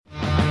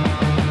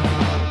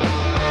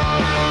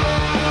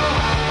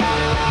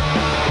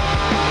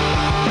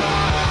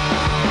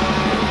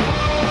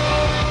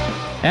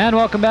And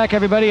welcome back,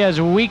 everybody, as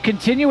we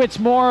continue. It's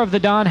more of the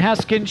Don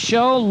Haskins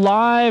Show,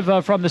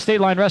 live from the State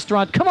Line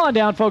Restaurant. Come on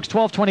down, folks,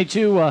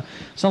 1222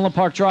 Sunland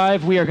Park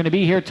Drive. We are going to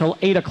be here till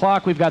 8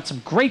 o'clock. We've got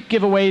some great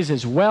giveaways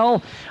as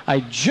well. I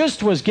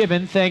just was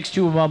given, thanks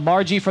to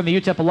Margie from the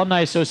UTEP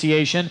Alumni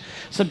Association,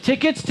 some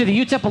tickets to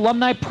the UTEP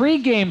Alumni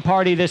pregame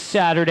party this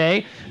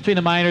Saturday between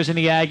the Miners and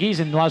the Aggies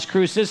in Las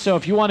Cruces. So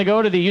if you want to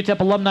go to the UTEP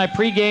Alumni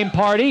pregame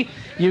party,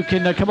 you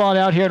can come on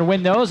out here and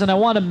win those. And I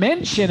want to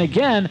mention,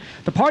 again,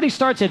 the party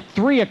starts at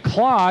 3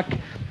 o'clock.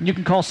 You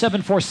can call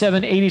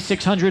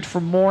 747-8600 for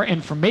more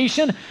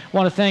information. I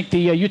want to thank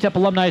the UTEP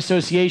Alumni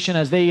Association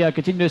as they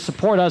continue to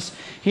support us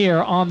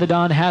here on the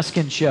Don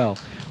Haskins Show.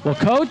 Well,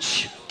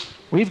 Coach,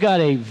 we've got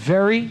a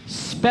very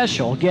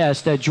special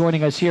guest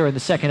joining us here in the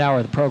second hour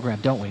of the program,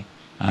 don't we?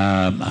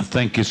 I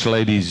think this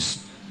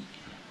lady's,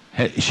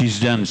 she's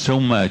done so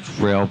much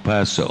for El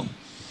Paso.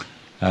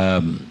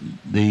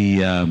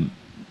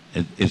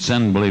 It's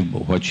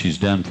unbelievable what she's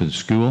done for the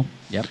school.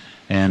 Yep.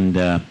 And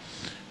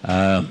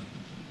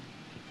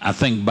I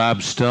think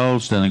Bob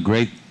Stoll's done a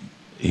great,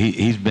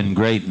 he's been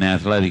great in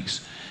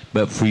athletics.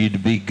 But for you to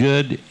be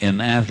good in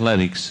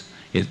athletics,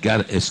 it's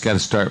got to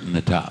start from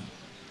the top.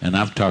 And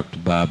I've talked to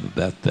Bob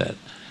about that.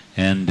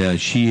 And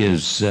she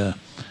is,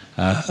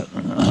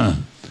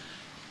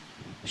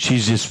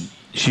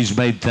 she's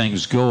made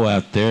things go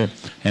out there.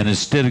 And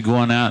instead of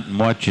going out and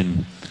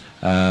watching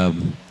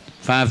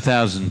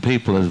 5,000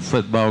 people at a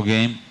football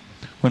game,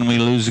 when we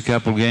lose a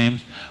couple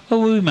games,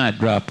 well, we might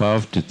drop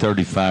off to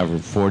 35 or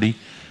 40.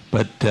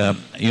 But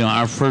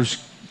our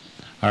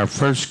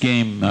first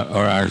game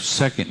or our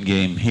second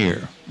game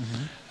here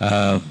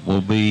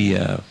will be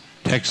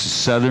Texas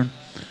Southern,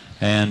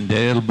 and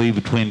it'll be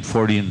between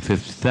 40 and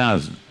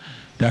 50,000.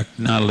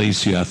 Dr.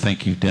 Natalicio, I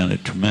think you've done a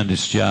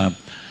tremendous job,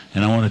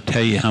 and I want to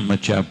tell you how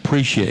much I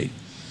appreciate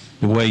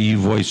the way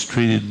you've always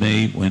treated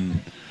me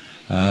when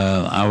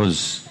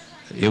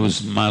it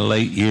was my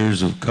late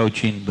years of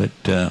coaching, but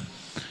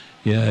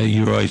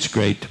you were always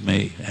great to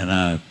me,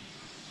 and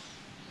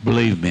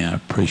believe me, I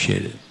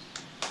appreciate it.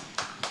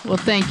 Well,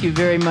 thank you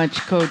very much,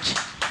 Coach.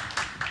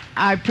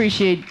 I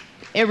appreciate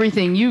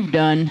everything you've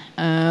done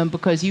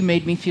because you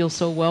made me feel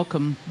so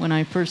welcome when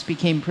I first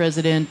became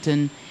president,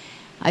 and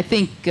I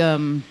think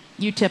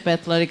UTEP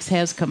Athletics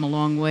has come a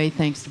long way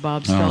thanks to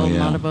Bob Stoll and a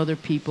lot of other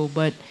people,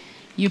 but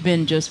you've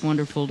been just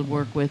wonderful to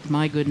work with.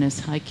 My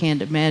goodness, I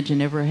can't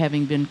imagine ever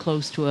having been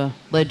close to a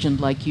legend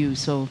like you,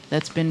 so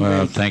that's been great.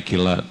 Well, thank you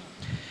a lot.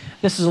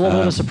 This is a little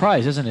bit of a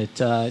surprise, isn't it,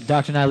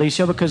 Dr.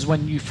 Natalicio? Because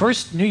when you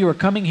first knew you were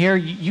coming here,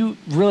 you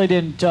really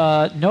didn't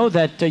know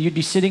that you'd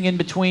be sitting in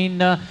between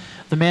the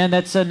man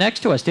that's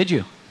next to us, did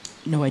you?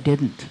 No, I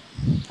didn't.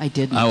 I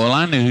didn't. Well,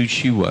 I knew who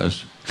she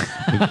was.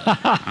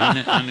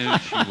 I knew who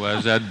she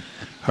was. I'd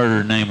heard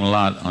her name a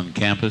lot on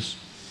campus,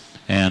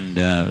 and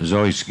it was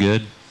always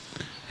good.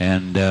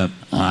 And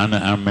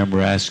I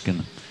remember asking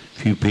a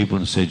few people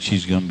and said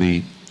she's going to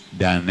be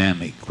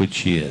dynamic, which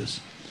she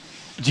is.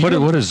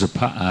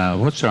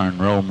 What's our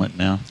enrollment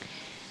now?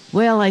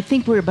 Well, I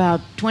think we're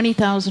about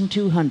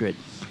 20,200.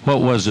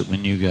 What was it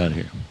when you got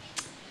here?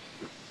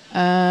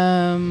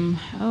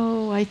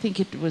 I think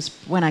it was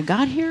when I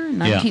got here in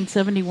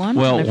 1971.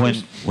 Well,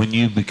 when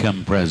you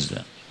become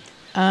president?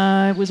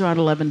 It was around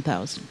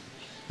 11,000.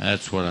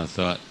 That's what I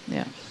thought.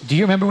 Yeah. Do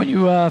you remember when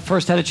you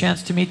first had a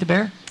chance to meet the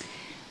Bear?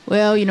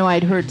 Well,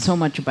 I'd heard so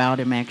much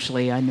about him,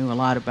 actually. I knew a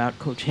lot about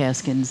Coach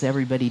Haskins.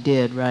 Everybody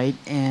did, right?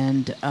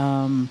 And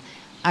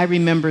I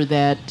remember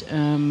that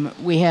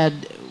we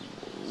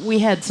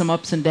had some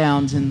ups and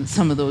downs in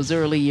some of those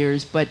early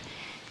years, but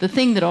the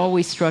thing that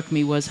always struck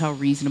me was how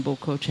reasonable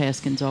Coach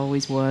Haskins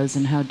always was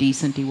and how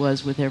decent he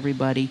was with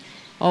everybody.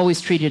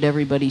 Always treated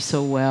everybody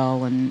so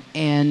well,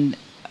 and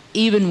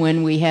even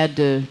when we had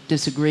to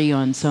disagree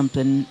on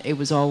something, it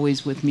was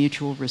always with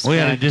mutual respect. We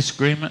had a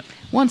disagreement?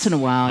 Once in a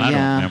while, I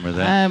don't remember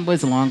that. It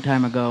was a long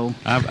time ago.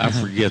 I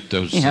forget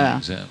those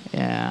things.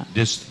 Yeah.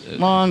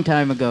 Long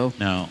time ago.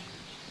 No.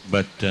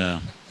 But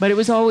it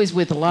was always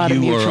with a lot of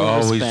mutual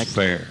respect. You were always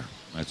fair.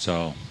 That's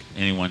all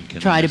anyone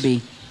can try to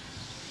be.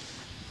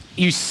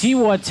 You see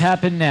what's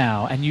happened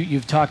now, and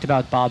you've talked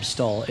about Bob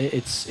Stoll.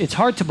 It's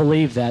hard to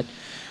believe that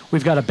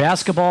we've got a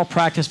basketball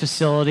practice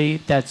facility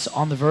that's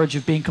on the verge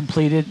of being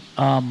completed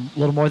a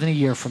little more than a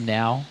year from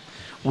now.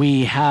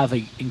 We have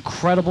an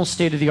incredible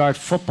state-of-the-art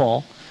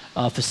football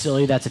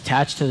facility that's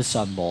attached to the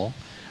Sun Bowl.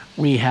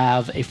 We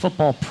have a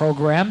football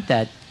program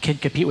that can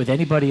compete with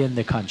anybody in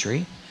the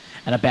country,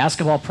 and a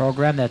basketball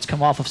program that's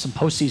come off of some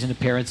postseason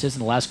appearances in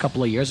the last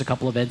couple of years, a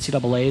couple of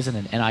NCAAs and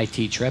an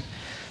NIT trip.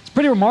 It's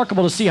pretty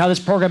remarkable to see how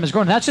this program has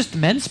grown. And that's just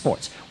men's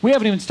sports. We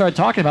haven't even started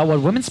talking about what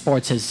women's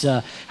sports has,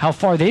 how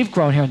far they've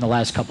grown here in the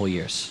last couple of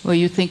years. Well,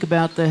 you think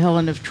about the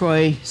Helen of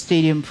Troy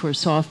Stadium for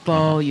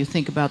softball. You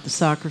think about the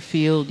soccer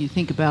field. You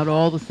think about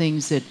all the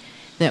things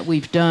that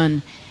we've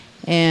done.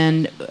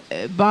 And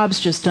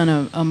Bob's just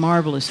done a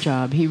marvelous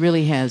job. He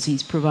really has.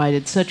 He's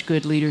provided such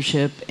good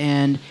leadership,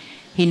 and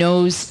he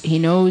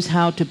knows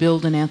how to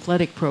build an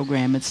athletic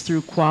program. It's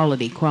through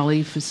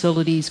quality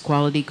facilities,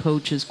 quality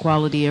coaches,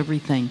 quality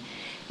everything.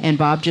 And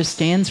Bob just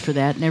stands for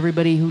that, and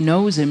everybody who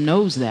knows him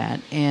knows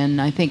that.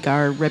 And I think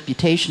our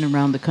reputation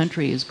around the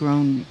country has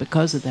grown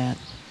because of that.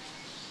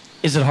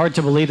 Is it hard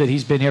to believe that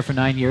he's been here for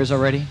 9 years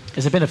already?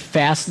 Has it been a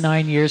fast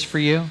 9 years for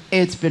you?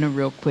 It's been a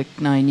real quick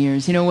 9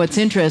 years. You know, what's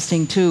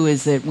interesting, too,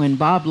 is that when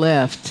Bob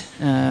left,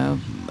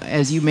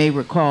 as you may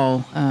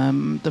recall,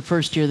 the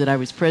first year that I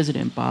was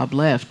president, Bob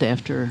left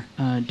after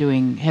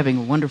having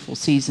a wonderful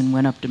season,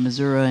 went up to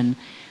Missouri, and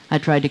I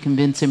tried to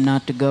convince him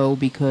not to go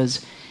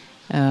because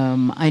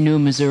I knew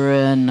Missouri,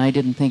 and I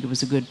didn't think it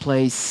was a good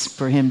place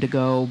for him to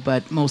go,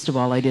 but most of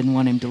all, I didn't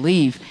want him to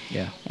leave.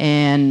 Yeah.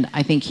 And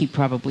I think he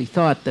probably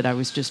thought that I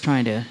was just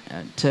trying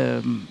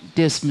to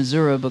diss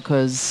Missouri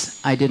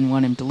because I didn't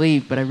want him to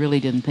leave, but I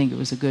really didn't think it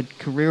was a good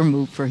career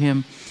move for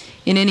him.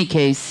 In any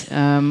case,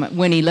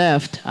 when he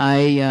left,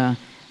 I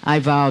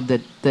vowed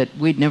that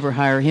we'd never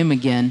hire him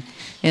again.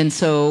 And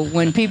so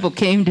when people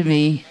came to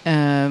me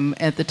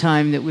at the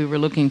time that we were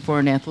looking for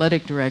an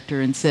athletic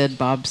director and said,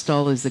 Bob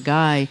Stull is the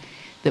guy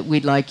that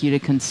we'd like you to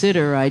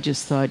consider, I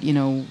just thought, you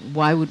know,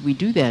 why would we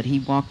do that? He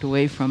walked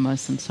away from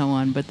us and so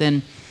on. But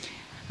then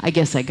I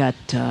guess I got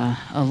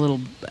a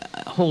little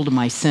hold of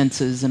my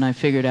senses, and I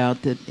figured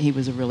out that he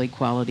was a really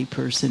quality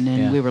person,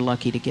 and we were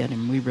lucky to get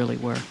him. We really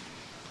were.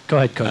 Go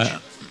ahead, Coach.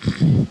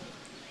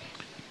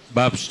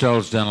 Bob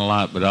Stull's done a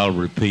lot, but I'll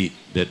repeat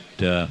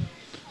that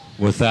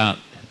without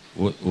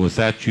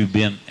you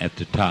being at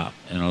the top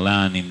and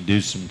allowing him to do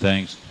some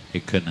things,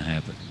 it couldn't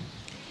happen.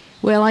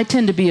 Well, I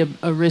tend to be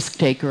a risk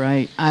taker.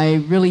 I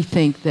really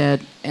think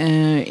that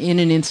in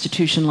an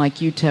institution like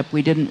UTEP,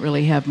 we didn't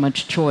really have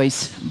much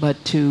choice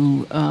but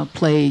to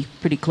play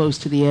pretty close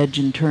to the edge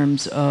in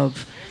terms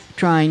of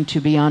trying to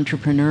be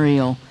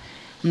entrepreneurial.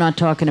 I'm not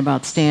talking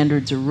about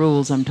standards or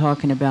rules. I'm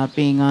talking about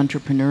being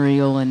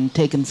entrepreneurial and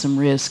taking some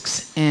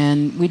risks.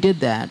 And we did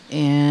that,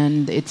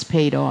 and it's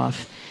paid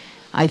off.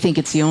 I think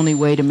it's the only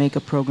way to make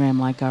a program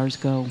like ours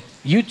go.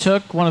 You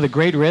took one of the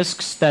great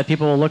risks that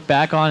people will look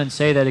back on and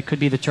say that it could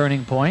be the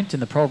turning point in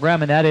the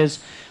program, and that is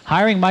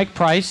hiring Mike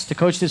Price to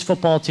coach this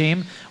football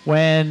team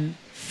when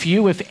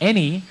few, if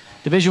any,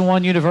 Division I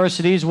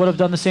universities would have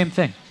done the same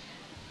thing.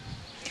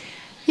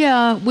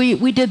 Yeah,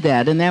 we did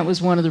that, and that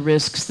was one of the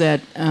risks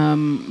that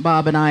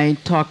Bob and I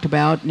talked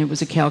about, and it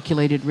was a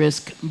calculated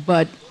risk.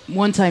 But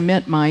once I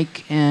met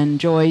Mike and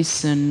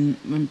Joyce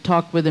and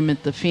talked with him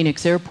at the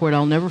Phoenix airport,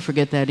 I'll never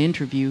forget that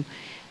interview.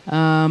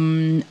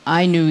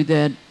 I knew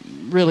that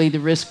really the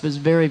risk was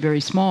very, very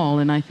small,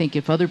 and I think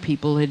if other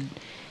people had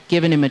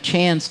given him a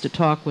chance to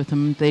talk with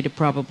him, they'd have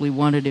probably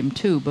wanted him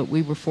too. But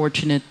we were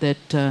fortunate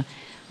that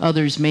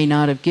others may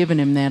not have given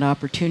him that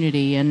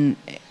opportunity, and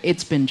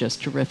it's been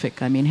just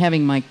terrific. I mean,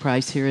 having Mike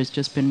Price here has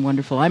just been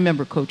wonderful. I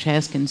remember Coach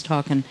Haskins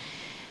talking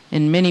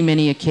in many,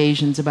 many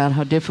occasions about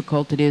how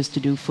difficult it is to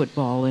do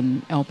football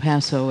in El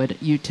Paso at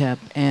UTEP,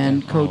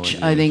 and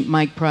Coach, I think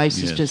Mike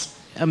Price has just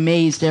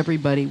amazed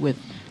everybody with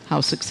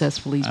how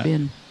successful he's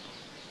been.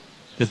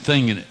 The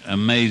thing that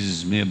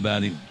amazes me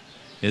about him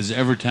is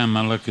every time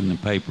I look in the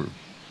paper,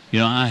 you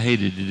know, I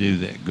hated to do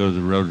that, go to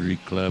the Rotary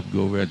Club,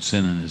 go over and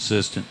send an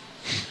assistant.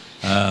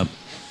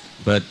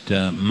 But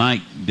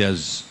Mike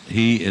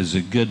he is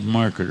a good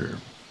marketer.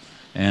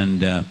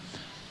 And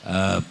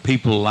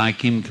people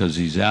like him because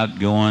he's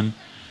outgoing.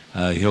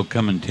 He'll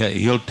come and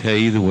he'll tell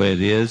you the way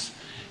it is.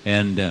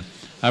 And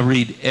I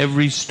read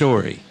every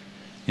story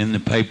in the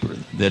paper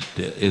that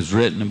is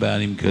written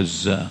about him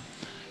because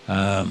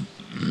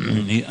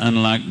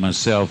unlike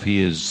myself,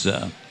 he is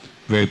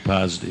very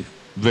positive.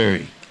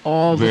 Very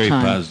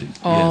time. Positive.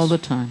 All the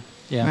time.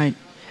 Yeah. Right.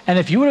 And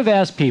if you would have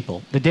asked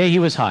people the day he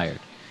was hired,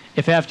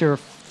 if after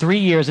 3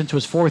 years into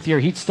his fourth year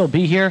he'd still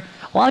be here,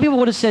 a lot of people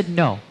would have said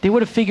no. They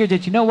would have figured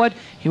that, you know what,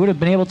 he would have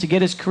been able to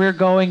get his career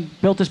going,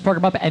 built his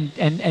program up,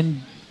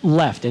 and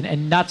left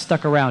and not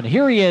stuck around.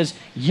 Here he is,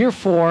 year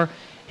 4.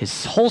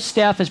 His whole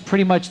staff is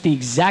pretty much the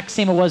exact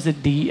same it was the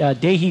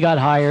day he got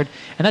hired,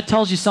 and that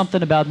tells you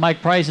something about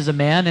Mike Price as a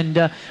man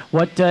and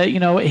what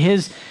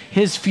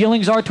his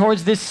feelings are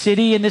towards this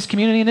city and this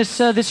community and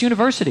this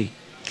university.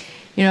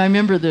 You know, I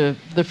remember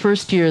the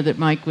first year that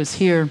Mike was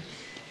here,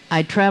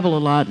 I'd travel a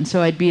lot, and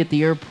so I'd be at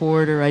the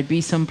airport or I'd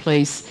be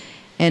someplace,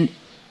 and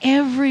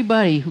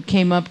everybody who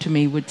came up to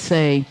me would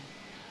say,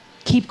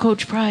 keep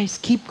Coach Price,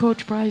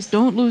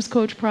 don't lose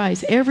Coach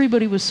Price.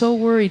 Everybody was so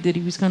worried that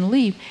he was going to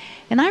leave.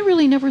 And I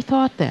really never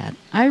thought that.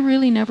 I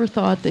really never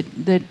thought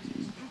that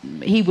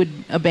he would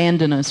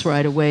abandon us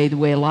right away the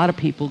way a lot of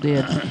people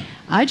did.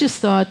 I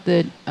just thought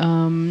that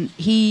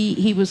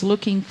he was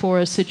looking for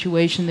a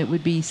situation that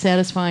would be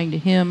satisfying to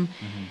him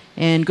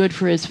and good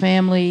for his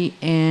family,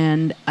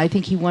 and I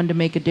think he wanted to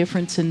make a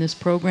difference in this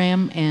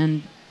program,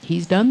 and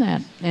he's done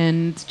that,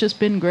 and it's just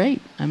been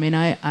great. I mean,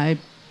 I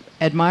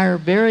admire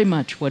very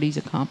much what he's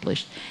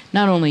accomplished,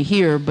 not only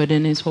here, but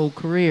in his whole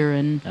career,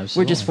 and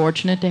we're just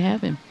fortunate to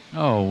have him.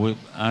 Oh,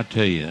 I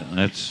tell you,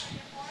 that's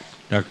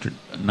Dr.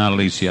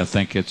 Natalicio. I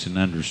think it's an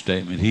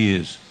understatement. He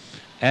is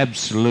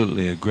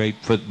absolutely a great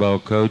football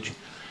coach,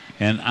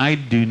 and I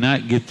do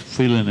not get the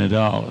feeling at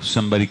all if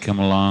somebody come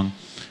along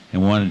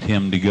and wanted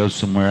him to go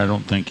somewhere, I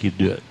don't think he'd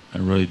do it. I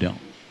really don't.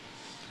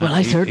 Well,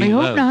 I certainly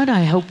hope not.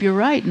 I hope you're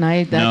right, and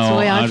that's the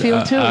way I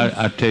feel too.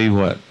 I tell you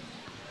what.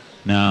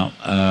 Now,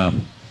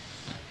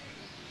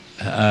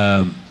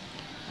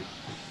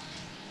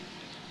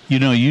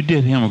 you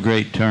did him a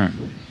great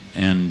turn,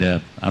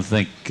 and I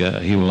think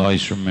he will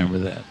always remember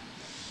that.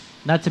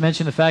 Not to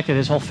mention the fact that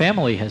his whole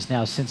family has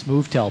now since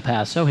moved to El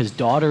Paso. His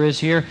daughter is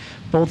here.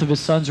 Both of his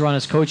sons are on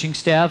his coaching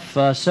staff.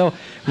 So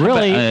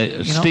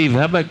really, Steve,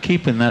 how about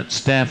keeping that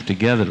staff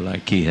together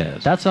like he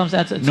has? That's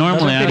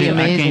normally I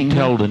amazing, can't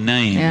tell the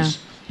names.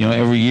 Yeah.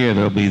 Every year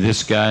there'll be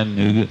this guy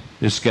new,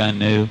 this guy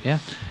new. Yeah.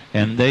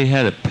 And they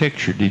had a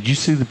picture. Did you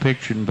see the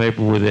picture in the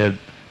paper where they had a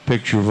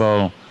picture of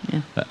all?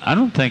 Yeah. I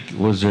don't think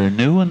was there a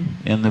new one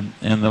in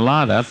the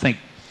lot.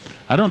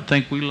 I don't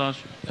think we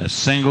lost a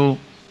single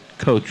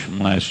coach from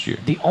last year.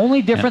 The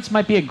only difference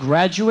might be a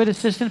graduate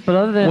assistant, but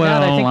other than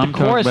that, I think the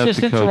core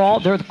assistants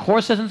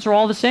are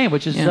all the same,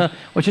 which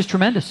is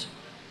tremendous.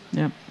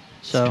 Yeah.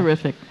 So, it's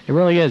terrific. It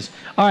really is.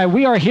 All right,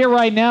 we are here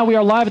right now. We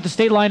are live at the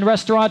State Line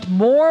Restaurant.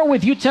 More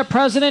with UTEP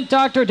President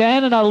Dr.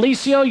 Diana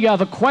Natalicio. You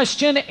have a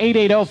question,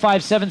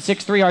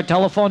 880-5763, our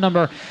telephone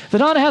number. The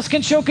Don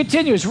Haskins Show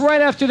continues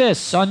right after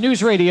this on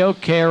News Radio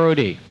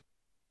KROD.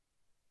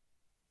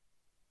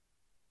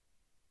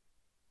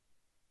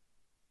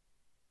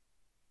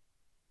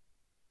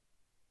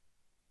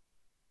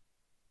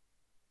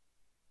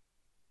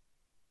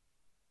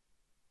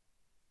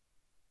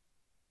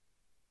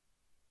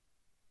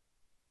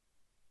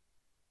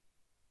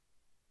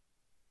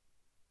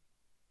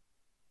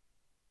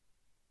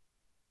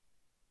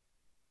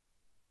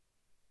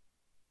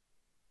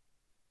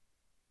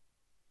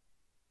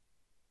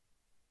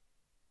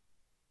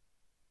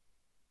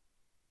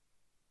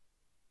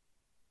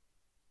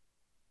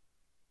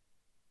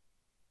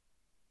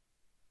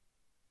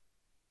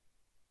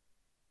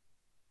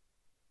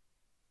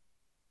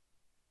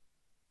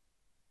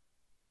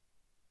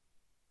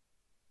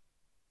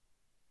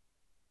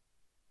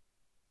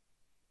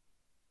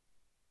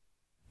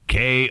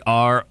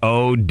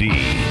 KROD.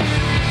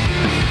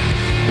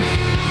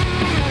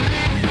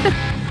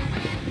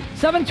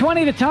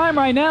 7:20 the time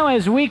right now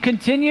as we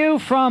continue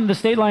from the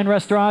State Line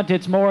Restaurant.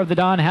 It's more of the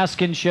Don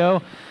Haskins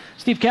Show.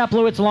 Steve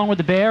Kaplowitz along with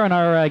the Bear and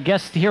our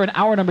guest here in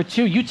hour number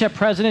 2, UTEP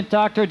President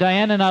Dr.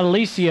 Diana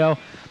Natalicio.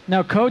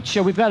 Now, Coach,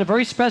 we've got a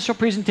very special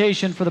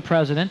presentation for the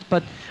President,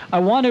 but I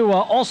want to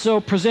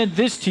also present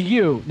this to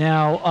you.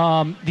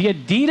 Now, the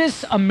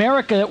Adidas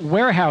America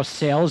warehouse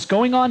sale is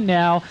going on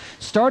now.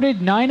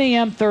 Started 9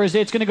 a.m. Thursday.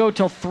 It's going to go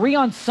till 3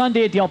 on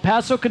Sunday at the El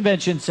Paso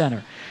Convention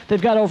Center.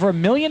 They've got over $1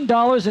 million in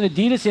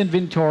Adidas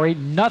inventory,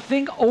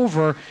 nothing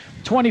over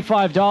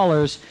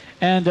 $25.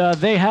 And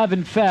they have,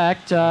 in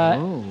fact,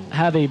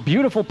 have a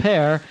beautiful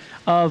pair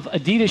of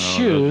Adidas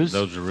shoes.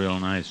 Those are real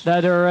nice.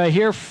 That are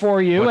here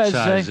for you. What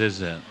size is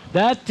that?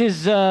 That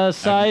is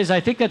size, I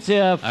think that's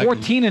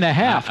 14 and a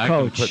half,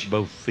 Coach. I can put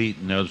both feet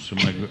in those for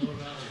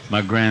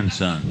my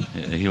grandson.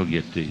 He'll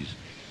get these.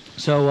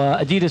 So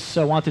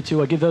Adidas wanted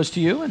to give those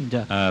to you. And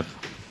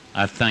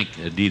I thank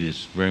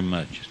Adidas very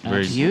much.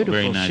 Very, beautiful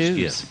very nice shoes.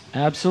 gift.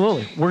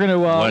 Absolutely.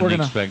 Wasn't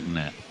expecting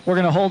that. We're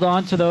going to hold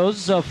on to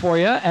those for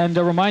you and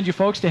remind you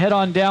folks to head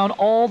on down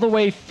all the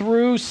way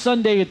through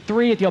Sunday at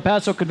 3 at the El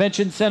Paso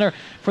Convention Center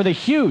for the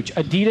huge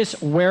Adidas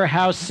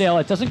warehouse sale.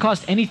 It doesn't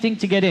cost anything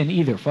to get in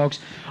either, folks.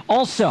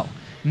 Also,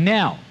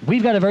 now,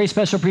 we've got a very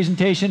special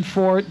presentation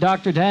for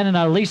Dr. Diana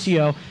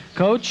Natalicio.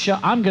 Coach,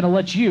 I'm going to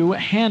let you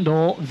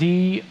handle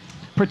the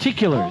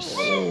particulars.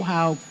 Oh,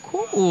 how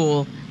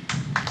cool.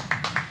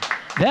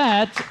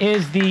 That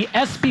is the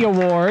ESPY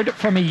Award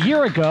from a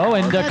year ago,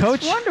 and that's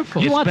Coach,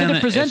 wonderful. you wanted to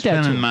present that to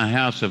It's been in him. my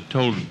house. I've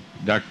told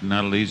Dr.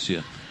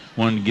 Natalicio,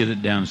 wanted to get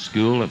it down to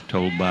school. I've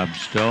told Bob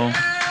Stoll.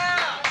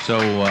 So,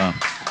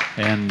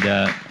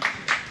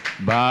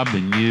 Bob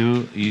and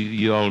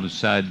you all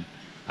decide.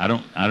 I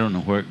don't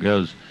know where it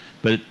goes,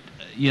 but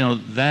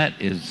that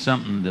is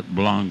something that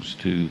belongs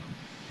to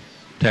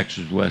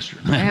Texas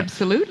Western.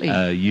 Absolutely.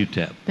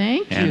 UTEP.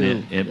 Thank you. And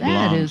it that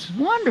belongs is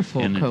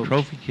wonderful, in Coach. a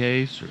trophy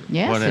case or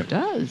yes, whatever. it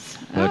does.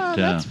 But,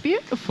 that's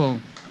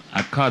beautiful.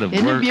 I caught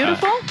Isn't it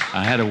beautiful?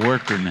 I had a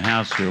worker in the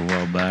house here a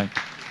while back,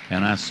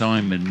 and I saw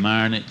him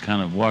admiring it,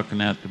 kind of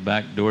walking out the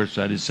back door,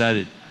 so I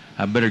decided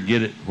I better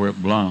get it where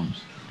it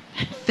belongs.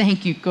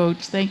 Thank you,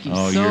 Coach. Thank you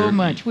so you're-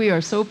 much. We are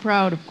so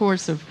proud, of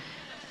course, of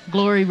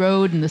Glory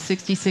Road and the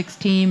 66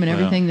 team and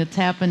everything that's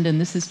happened,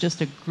 and this is just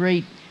a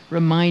great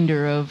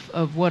reminder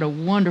of what a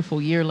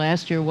wonderful year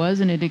last year was,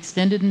 and it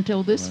extended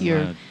until this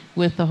year right.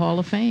 with the Hall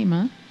of Fame,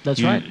 huh?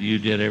 That's right. You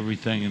did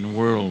everything in the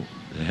world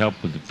to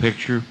help with the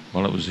picture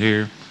while it was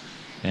here,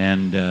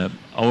 and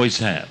always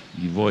have.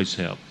 You've always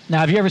helped. Now,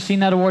 have you ever seen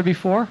that award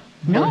before?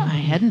 No, I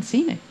hadn't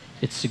seen it.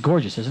 It's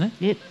gorgeous, isn't it?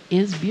 It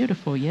is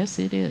beautiful. Yes,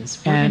 it is.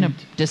 We're And- going to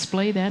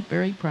display that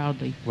very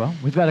proudly. Well,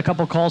 we've got a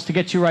couple calls to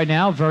get to right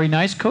now. Very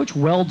nice, Coach.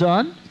 Well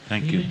done.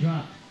 Thank you.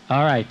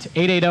 All right,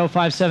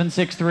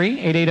 880-5763,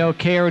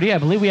 880-KRD. I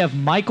believe we have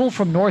Michael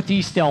from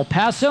Northeast El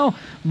Paso.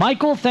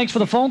 Michael, thanks for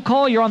the phone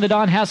call. You're on the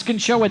Don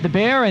Haskins Show with the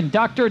Bear and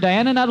Dr.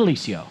 Diana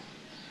Natalicio.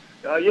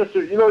 Yes,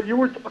 sir. You know, you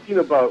were talking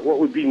about what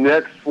would be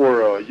next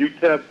for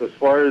UTEP as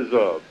far as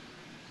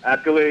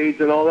accolades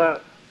and all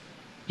that.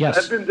 Yes.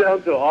 I've been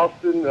down to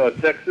Austin,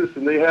 Texas,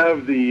 and they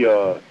have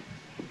the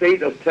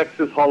State of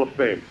Texas Hall of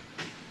Fame.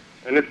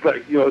 And it's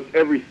like, you know, it's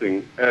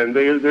everything. And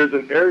there's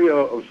an area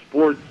of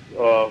sports,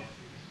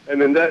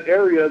 and in that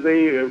area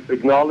they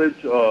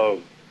acknowledge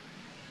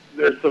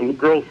there's some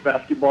girls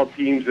basketball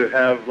teams that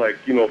have, like,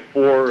 you know,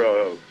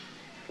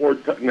 four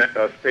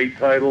state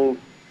titles.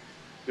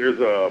 There's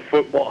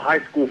high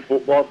school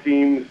football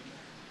teams.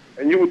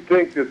 And you would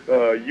think that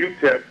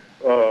UTEP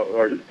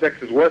or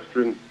Texas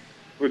Western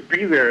would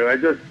be there. And I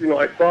just, you know,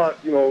 I thought,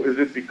 you know, is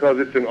it because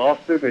it's in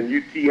Austin and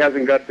UT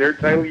hasn't got their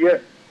title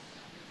yet?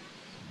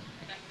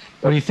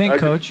 What do you think,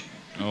 Coach?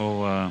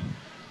 I'll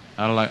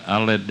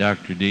let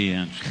Dr. D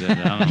answer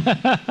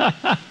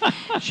that.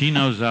 She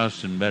knows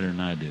Austin better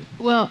than I do.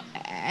 Well,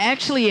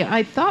 actually,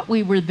 I thought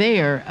we were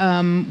there.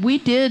 We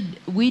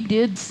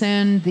did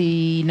send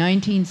the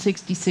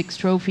 1966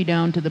 trophy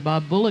down to the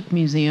Bob Bullock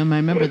Museum. I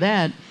remember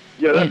that.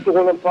 Yeah, that's the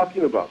one I'm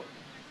talking about.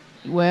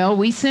 Well,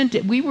 we sent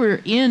it. We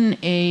were in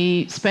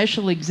a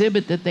special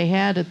exhibit that they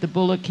had at the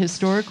Bullock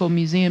Historical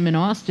Museum in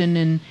Austin,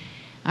 and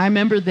I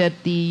remember that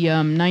the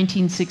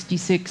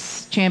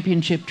 1966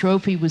 championship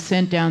trophy was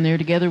sent down there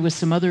together with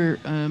some other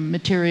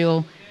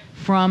material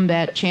from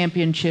that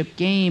championship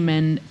game,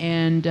 and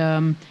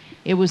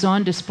it was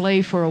on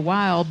display for a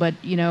while. But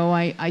you know,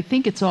 I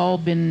think it's all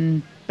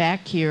been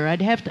back here.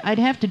 I'd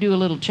have to do a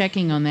little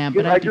checking on that.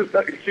 But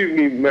excuse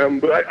me, ma'am,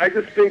 but I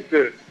just think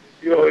that,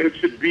 you know, it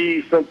should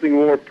be something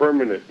more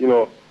permanent. You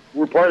know,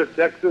 we're part of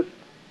Texas.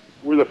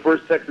 We're the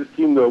first Texas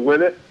team to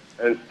win it,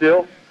 and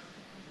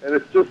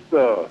it's just.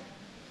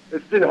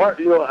 It's been hard,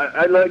 you know.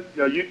 I like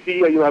UT.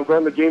 You know, I've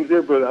gone to games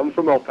there, but I'm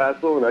from El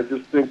Paso, and I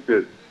just think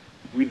that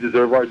we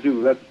deserve our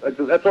due.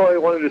 That's all I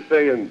wanted to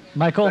say. And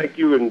Michael, thank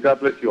you, and God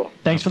bless you all.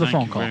 Thanks for the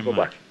phone call.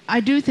 Bye-bye. I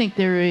do think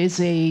there is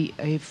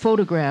a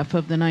photograph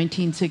of the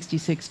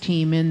 1966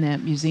 team in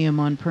that museum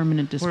on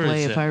permanent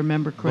display, if I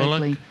remember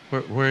correctly.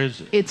 Where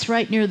is it? It's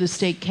right near the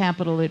state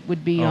capitol. It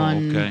would be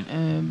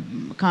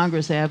on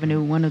Congress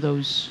Avenue, one of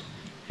those.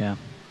 Yeah.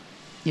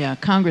 Yeah,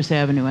 Congress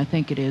Avenue, I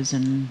think it is,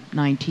 in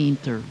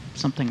 19th or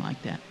something like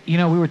that. You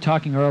know, we were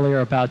talking earlier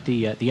about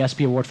the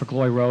ESPY Award for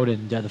Glory Road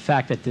and the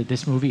fact that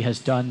this movie has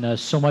done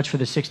so much for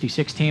the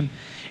 66 team.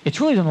 It's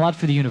really done a lot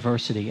for the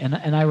university.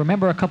 And I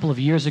remember a couple of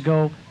years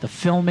ago, the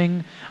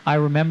filming. I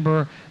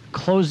remember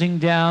closing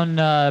down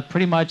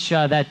pretty much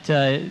that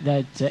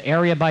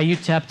area by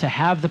UTEP to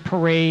have the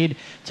parade,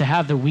 to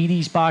have the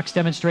Wheaties box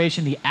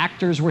demonstration. The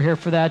actors were here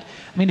for that.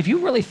 I mean, if you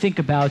really think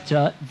about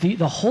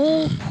the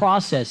whole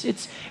process,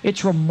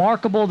 it's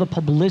remarkable the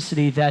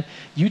publicity that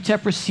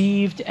UTEP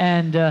received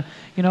and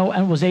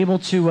and was able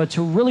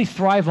to really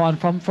thrive on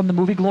from the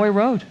movie Glory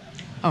Road.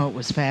 Oh, it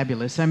was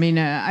fabulous. I mean,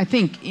 I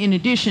think in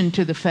addition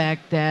to the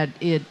fact that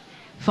it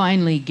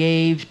finally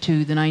gave to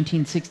the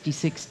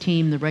 1966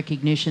 team the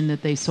recognition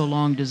that they so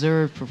long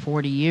deserved for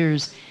 40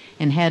 years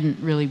and hadn't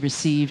really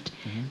received.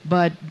 Mm-hmm.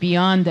 But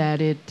beyond that,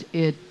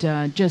 it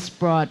just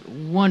brought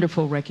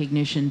wonderful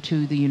recognition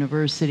to the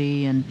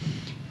university, and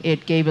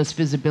it gave us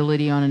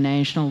visibility on a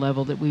national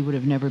level that we would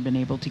have never been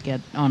able to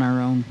get on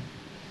our own.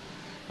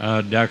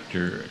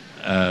 Dr.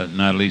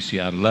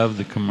 Natalicio, I love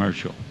the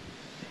commercial.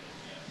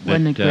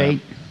 Wasn't it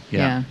great?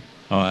 Yeah.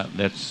 Oh,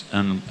 that's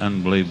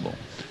unbelievable.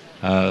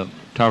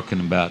 Talking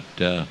about,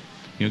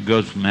 it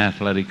goes from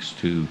athletics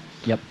to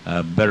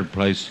a better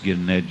place to get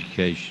an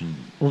education.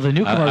 Well, the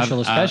new commercial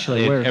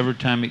especially. Every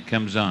time it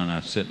comes on, I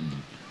sit and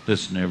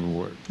listen to every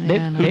word.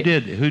 Yeah,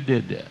 Who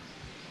did that?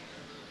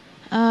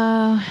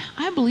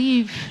 I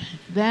believe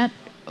that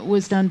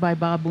was done by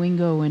Bob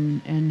Wingo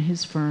and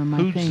his firm, I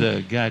think. Who's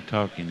the guy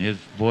talking? His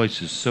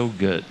voice is so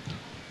good.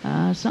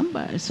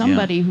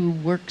 Somebody who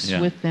works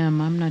with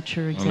them. I'm not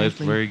sure exactly. Well,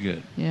 that's very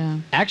good. Yeah.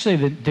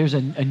 Actually, there's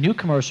a new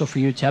commercial for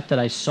UTEP that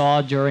I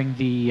saw during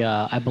the,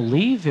 I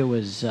believe it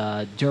was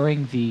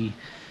during the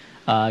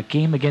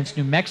game against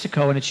New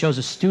Mexico, and it shows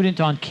a student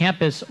on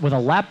campus with a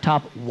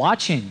laptop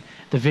watching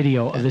the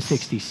video of the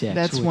 66.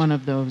 That's one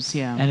of those,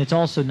 yeah. And it's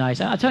also nice.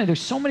 I'll tell you,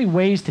 there's so many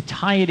ways to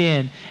tie it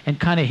in and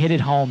kind of hit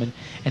it home,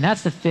 and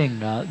that's the thing.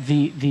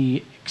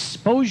 The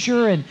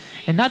exposure and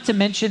not to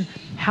mention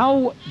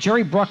how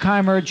Jerry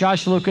Bruckheimer,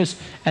 Josh Lucas,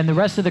 and the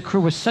rest of the crew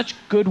were such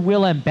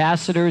goodwill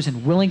ambassadors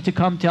and willing to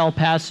come to El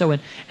Paso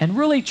and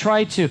really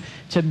try to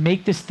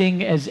make this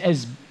thing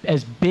as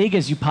big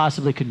as you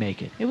possibly could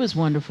make it. It was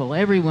wonderful.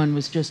 Everyone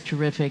was just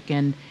terrific.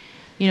 And,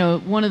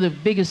 one of the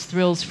biggest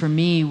thrills for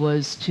me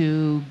was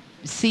to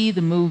see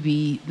the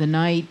movie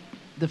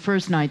the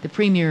first night, the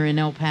premiere in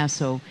El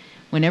Paso,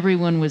 when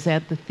everyone was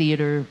at the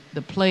theater,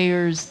 the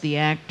players, the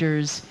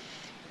actors,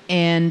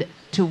 and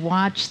to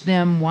watch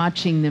them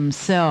watching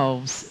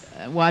themselves,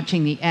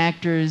 watching the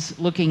actors,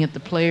 looking at the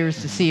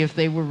players to see if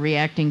they were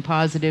reacting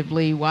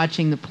positively,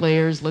 watching the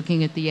players,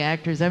 looking at the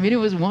actors. I mean, it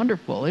was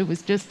wonderful. It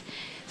was just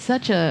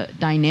such a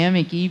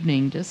dynamic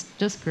evening,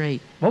 just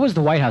great. What was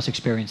the White House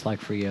experience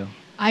like for you?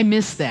 I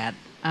miss that.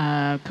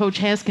 Coach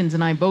Haskins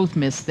and I both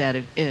missed that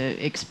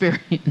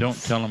experience.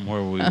 Don't tell them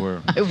where we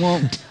were. I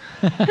won't.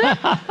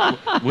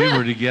 We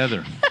were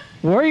together.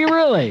 Were you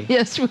really?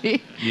 Yes,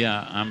 we.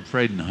 Yeah, I'm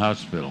afraid in the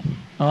hospital.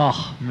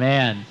 Oh,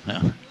 man.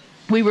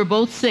 We were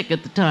both sick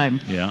at the time,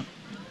 Yeah.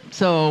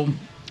 so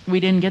we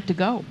didn't get to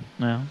go.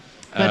 No.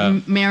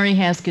 But Mary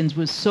Haskins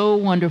was so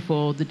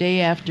wonderful. The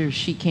day after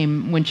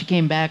when she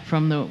came back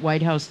from the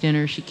White House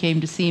dinner, she came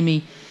to see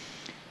me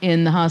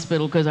in the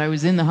hospital because I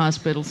was in the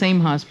hospital, same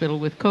hospital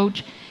with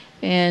Coach.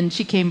 And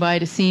she came by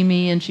to see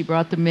me, and she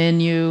brought the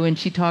menu, and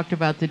she talked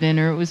about the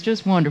dinner. It was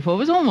just wonderful. It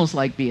was almost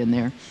like being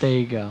there. There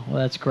you go. Well,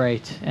 that's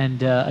great.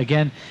 And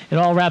again, it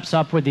all wraps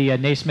up with the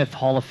Naismith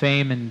Hall of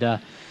Fame,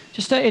 and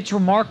it's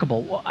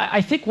remarkable. Well,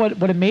 I think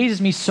what amazes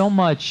me so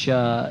much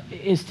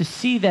is to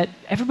see that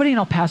everybody in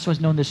El Paso has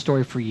known this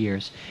story for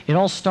years. It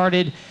all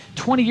started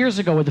 20 years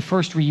ago with the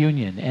first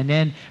reunion, and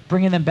then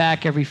bringing them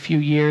back every few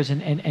years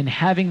and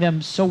having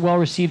them so well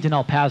received in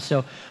El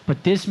Paso.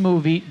 But this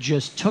movie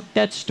just took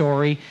that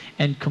story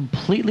and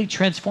completely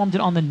transformed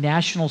it on the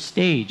national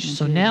stage.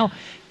 So now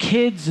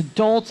kids,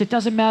 adults, it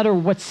doesn't matter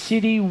what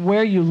city,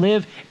 where you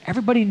live,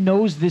 everybody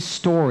knows this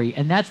story.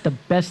 And that's the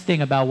best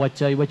thing about what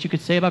you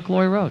could say about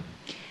Glory Road.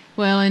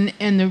 Well,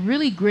 and the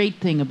really great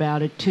thing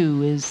about it,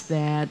 too, is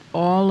that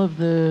all of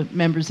the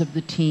members of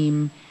the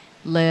team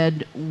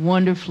led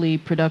wonderfully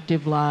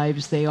productive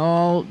lives. They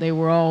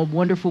were all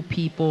wonderful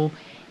people.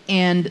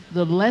 And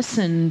the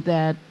lesson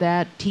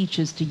that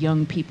teaches to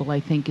young people, I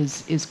think,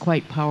 is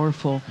quite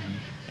powerful. Mm-hmm.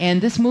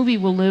 And this movie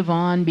will live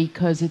on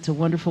because it's a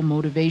wonderful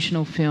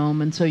motivational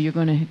film, and so you're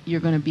going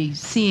to be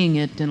seeing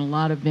it in a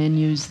lot of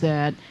venues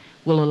that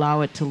will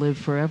allow it to live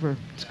forever.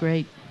 It's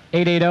great.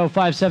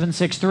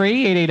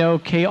 880-5763,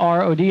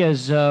 880-KROD.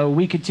 As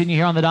we continue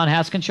here on the Don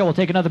Haskins Show, we'll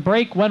take another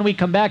break. When we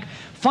come back,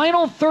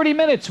 final 30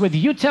 minutes with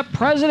UTEP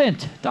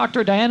President,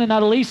 Dr. Diana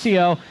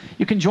Natalicio.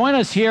 You can join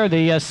us here.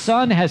 The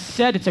sun has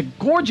set. It's a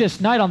gorgeous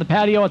night on the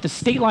patio at the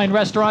State Line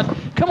Restaurant.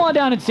 Come on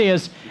down and see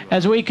us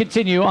as we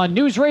continue on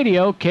News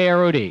Radio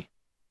KROD.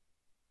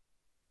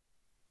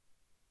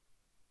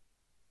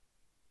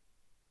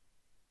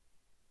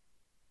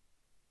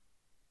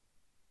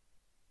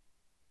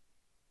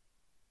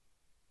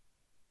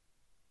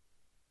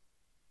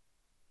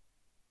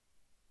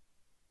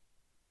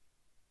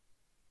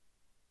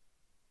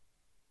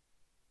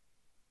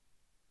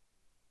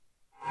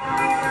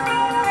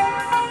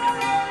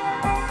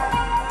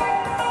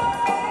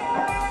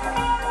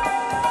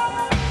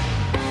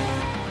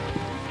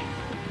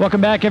 Welcome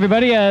back,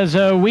 everybody, as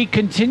we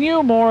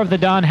continue more of the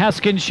Don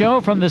Haskins Show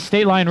from the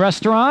State Line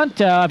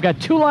Restaurant. I've got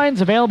two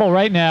lines available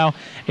right now,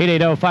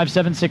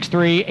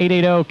 880-5763,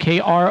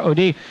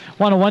 880-KROD.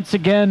 Want to once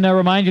again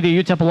remind you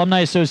the UTEP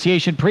Alumni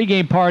Association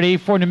pregame party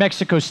for New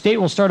Mexico State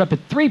will start up at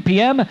 3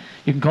 p.m.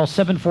 You can call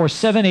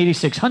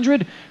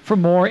 747-8600 for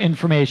more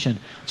information.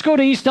 Let's go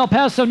to East El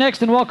Paso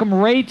next and welcome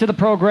Ray to the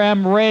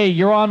program. Ray,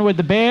 you're on with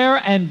the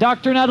Bear and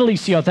Dr.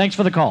 Natalicio. Thanks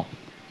for the call.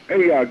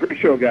 Hey, great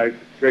show, guys.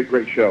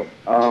 Great show.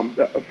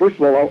 First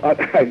of all,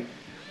 I'd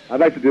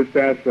like to just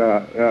ask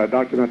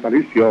Dr.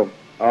 Natalicio,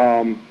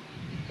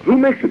 who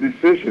makes the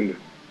decision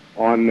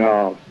on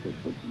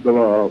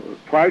the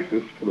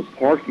prices for the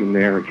parking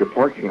there at your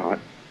parking lot?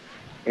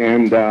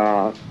 And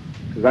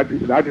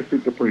because I just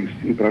think they're pretty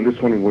steep, and I'm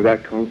just wondering where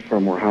that comes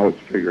from or how it's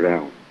figured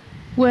out.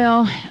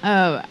 Well,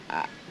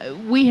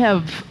 we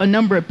have a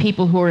number of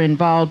people who are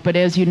involved, but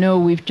as you know,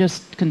 we've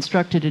just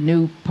constructed a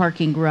new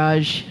parking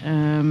garage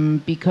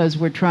because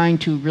we're trying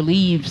to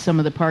relieve some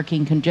of the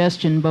parking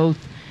congestion, both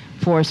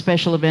for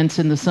special events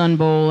in the Sun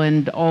Bowl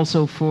and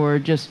also for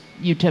just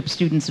UTEP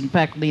students and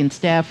faculty and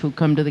staff who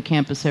come to the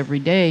campus every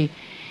day.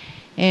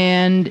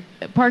 And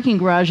parking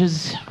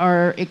garages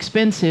are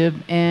expensive,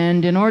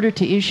 and in order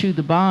to issue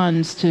the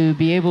bonds to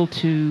be able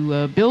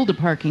to build a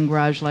parking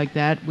garage like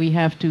that, we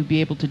have to be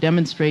able to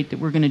demonstrate that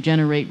we're going to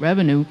generate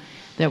revenue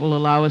that will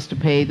allow us to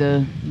pay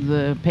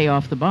pay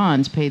off the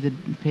bonds, pay the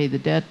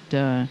debt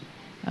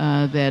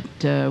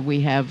that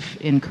we have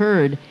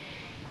incurred.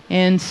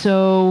 And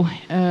so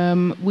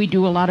we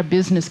do a lot of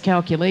business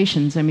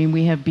calculations. I mean,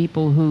 we have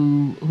people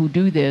who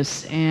do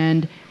this,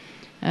 and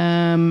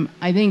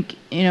I think,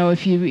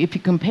 if you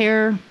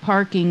compare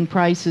parking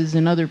prices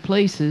in other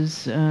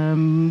places,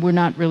 we're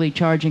not really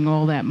charging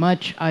all that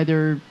much,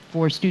 either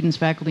for students,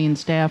 faculty, and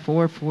staff,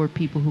 or for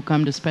people who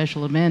come to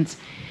special events.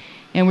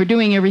 And we're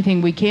doing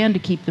everything we can to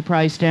keep the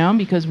price down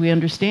because we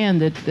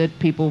understand that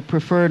people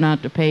prefer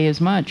not to pay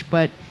as much.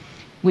 But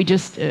we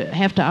just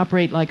have to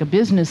operate like a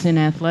business in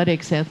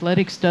athletics.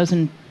 Athletics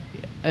doesn't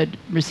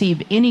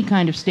receive any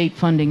kind of state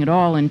funding at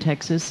all in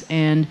Texas,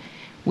 and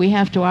we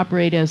have to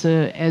operate as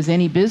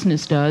any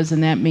business does,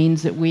 and that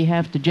means that we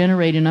have to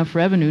generate enough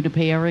revenue to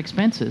pay our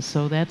expenses.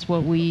 So that's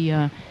what we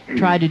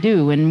try to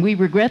do, and we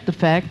regret the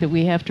fact that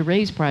we have to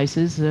raise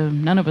prices.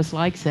 None of us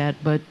likes that,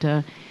 but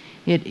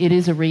it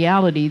is a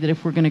reality that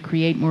if we're going to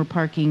create more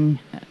parking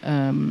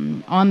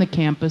on the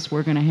campus,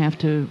 we're going to have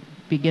to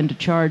begin to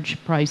charge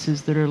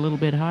prices that are a little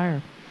bit higher.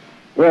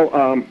 Well,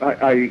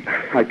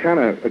 I kind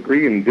of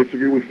agree and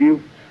disagree with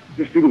you,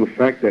 just due to the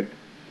fact that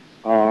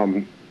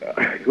going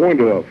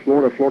to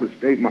Florida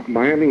State,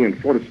 Miami and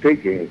Florida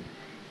State games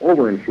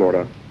over in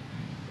Florida,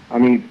 I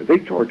mean, they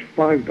charge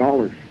 $5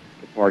 to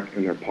park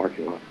in their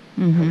parking lot,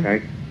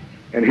 okay?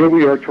 And here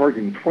we are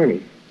charging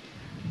 $20.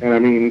 And I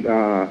mean,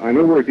 I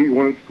know we're a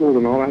D1 school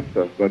and all that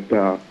stuff, but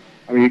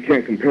I mean, you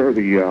can't compare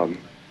the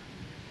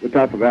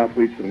type of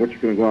athletes and what you're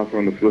going to go out there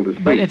on the field to see.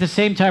 But at the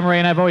same time, Ray,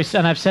 and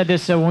I've said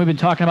this when we've been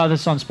talking about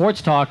this on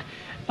Sports Talk,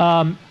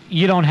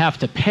 you don't have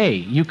to pay.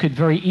 You could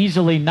very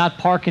easily not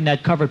park in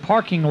that covered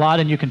parking lot,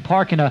 and you can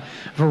park in a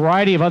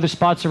variety of other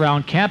spots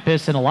around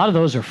campus, and a lot of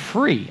those are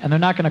free, and they're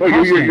not going to cost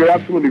anything. You're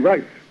absolutely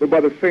right. But by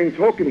the same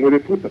token, when they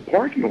put the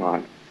parking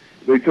lot,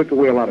 they took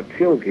away a lot of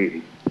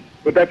tailgating.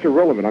 But that's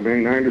irrelevant. I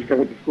mean, I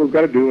understand what the school's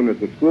got to do, and as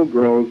the school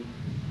grows,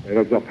 and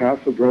as El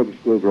Paso grows, the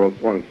school grows,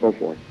 so on and so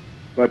forth.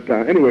 But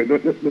anyway,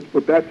 let's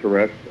put that to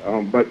rest.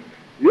 But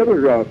the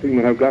other thing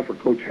that I've got for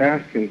Coach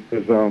Haskins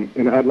is,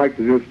 and I'd like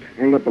to just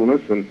hang up and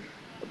listen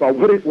about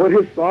what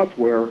his thoughts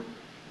were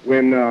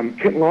when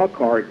Kent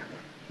Lockhart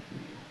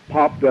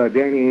popped Danny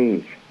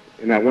Ainge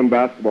in that one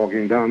basketball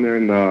game down there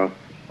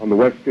on the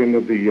west end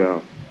of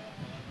the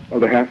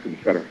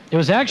Haskins Center. It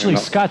was actually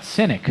Scott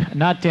Sinek,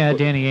 not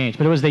Danny Ainge,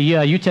 but it was the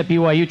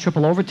UTEP-BYU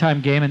triple overtime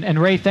game. And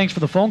Ray, thanks for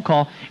the phone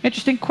call.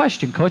 Interesting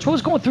question, Coach. What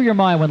was going through your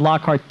mind when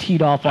Lockhart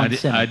teed off on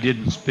Sinek? I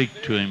didn't speak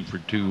to him for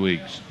 2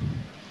 weeks.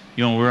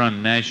 You know, we're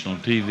on national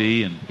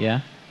TV,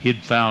 and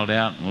he'd fouled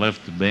out and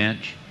left the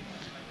bench.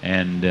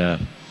 And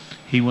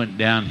he went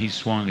down, he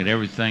swung at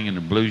everything in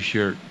the blue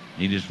shirt.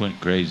 He just went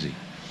crazy.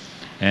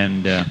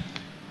 And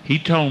he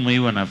told me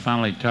when I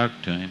finally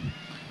talked to him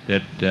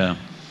that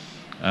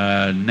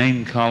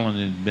name calling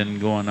had been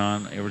going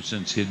on ever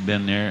since he'd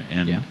been there,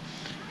 and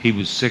he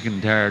was sick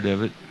and tired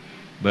of it.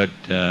 But,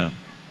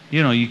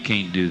 you know, you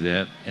can't do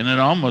that. And it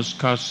almost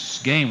cost us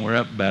the game. We're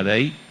up about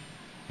 8.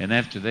 And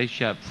after they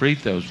shot free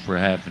throws for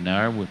half an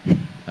hour,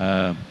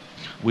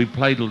 we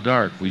played till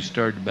dark. We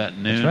started about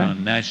noon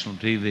on national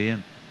TV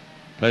and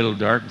played till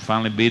dark and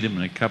finally beat him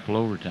in a couple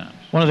overtimes.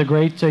 One of the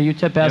great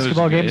UTEP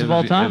basketball games of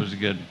all time? It was a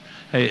good.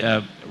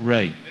 Hey,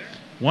 Ray,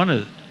 one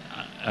of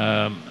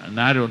and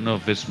I don't know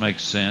if this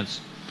makes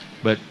sense,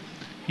 but,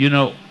 you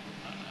know,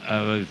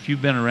 if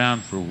you've been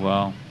around for a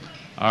while,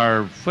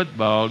 our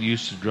football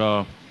used to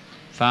draw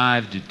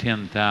 5,000 to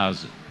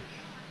 10,000.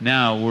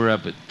 Now we're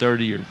up at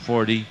 30 or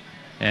 40,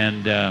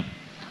 and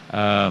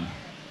I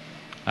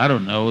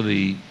don't know,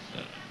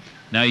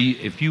 now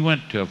if you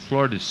went to a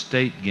Florida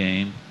State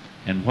game,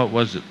 and what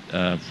was it,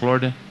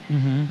 Florida?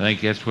 I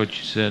think that's what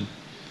you said.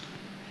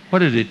 What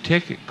did a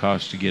ticket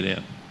cost to get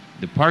in?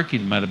 The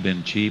parking might have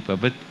been cheap. I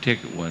bet the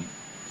ticket wasn't.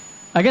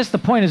 I guess the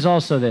point is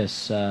also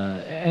this,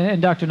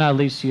 and Dr.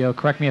 Natalicio,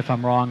 correct me if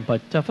I'm wrong,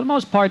 but for the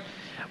most part,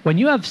 when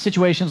you have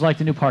situations like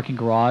the new parking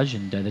garage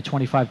and the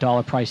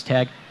 $25 price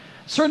tag,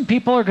 certain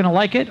people are going to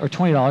like it, or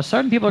 $20.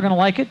 Certain people are going to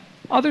like it.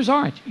 Others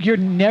aren't. You're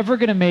never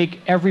going to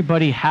make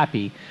everybody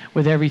happy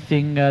with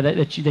everything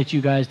that you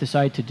guys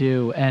decide to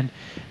do. And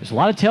there's a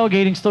lot of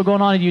tailgating still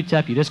going on at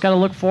UTEP. You just got to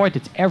look for it.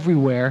 It's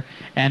everywhere.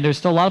 And there's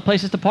still a lot of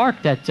places to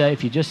park that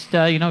if you just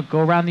go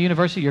around the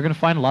university, you're going to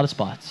find a lot of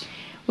spots.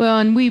 Well,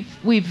 and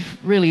we've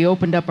really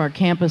opened up our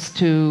campus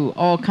to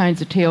all kinds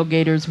of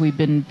tailgaters. We've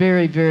been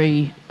very,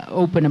 very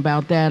open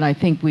about that. I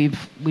think we've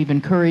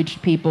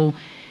encouraged people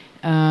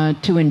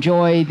to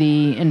enjoy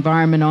the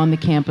environment on the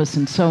campus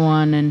and so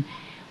on. And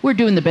we're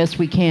doing the best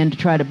we can to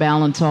try to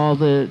balance all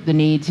the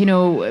needs. You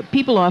know,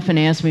 people often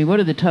ask me, what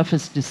are the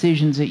toughest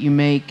decisions that you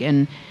make,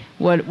 and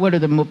what are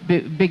the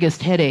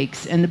biggest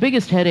headaches? And the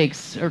biggest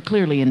headaches are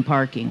clearly in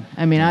parking.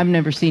 I mean, I've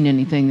never seen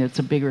anything that's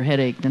a bigger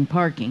headache than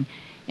parking.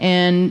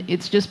 And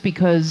it's just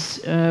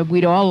because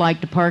we'd all like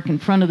to park in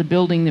front of the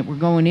building that we're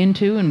going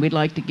into, and we'd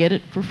like to get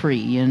it for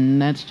free,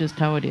 and that's just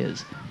how it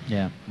is.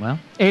 Yeah, well,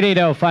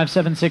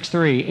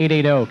 880-5763,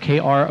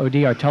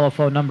 880-KROD, our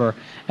telephone number,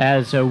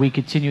 as we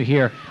continue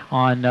here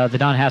on the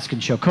Don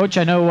Haskins Show. Coach,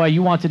 I know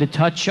you wanted to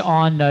touch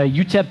on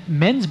UTEP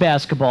men's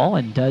basketball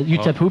and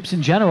UTEP hoops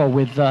in general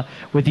with the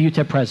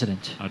UTEP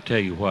president. I'll tell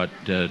you what,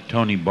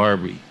 Tony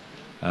Barbie,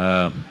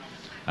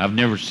 I've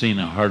never seen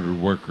a harder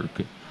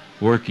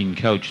working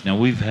coach. Now,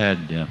 we've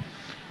had,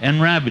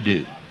 and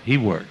Rabidou, he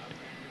worked.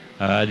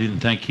 I didn't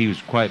think he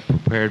was quite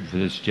prepared for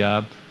this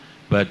job,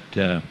 but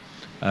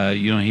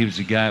he was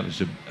a guy that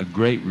was a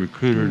great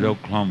recruiter at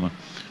Oklahoma,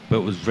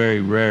 but was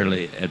very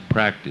rarely at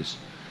practice.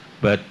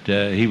 But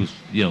he was,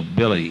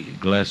 Billy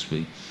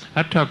Gillespie.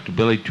 I talk to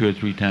Billy 2 or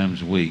 3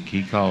 times a week.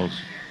 He calls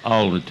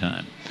all the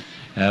time.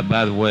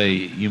 By the way,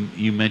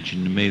 you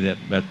mentioned to me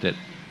about that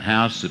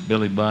house that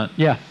Billy bought.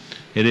 Yeah.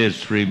 It is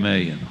 $3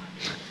 million.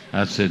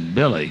 I said,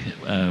 Billy,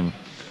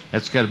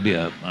 that's got to be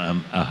a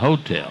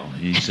hotel.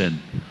 And he said,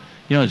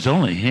 it's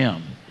only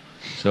him.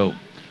 So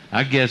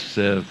I guess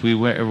if we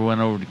ever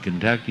went over to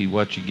Kentucky,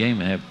 watch a game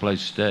and have a place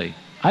to stay.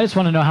 I just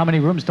want to know how many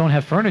rooms don't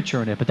have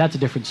furniture in it, but that's a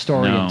different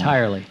story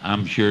entirely.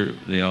 I'm sure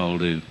they all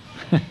do.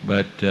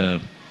 But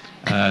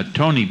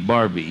Tony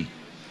Barbie,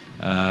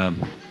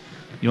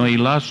 he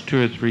lost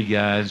 2 or 3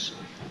 guys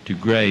to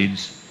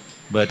grades,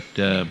 but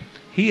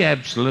he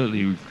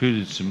absolutely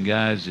recruited some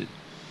guys that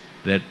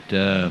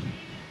that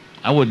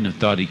I wouldn't have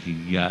thought he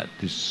could get.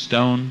 This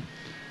Stone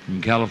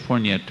from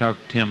California, I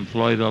talked to Tim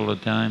Floyd all the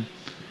time,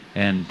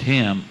 and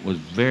Tim was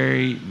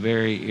very,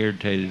 very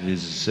irritated at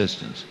his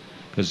assistants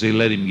because they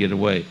let him get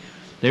away.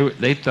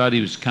 They thought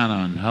he was kind of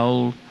on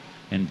hold,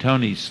 and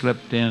Tony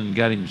slipped in and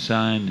got him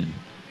signed and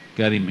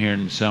got him here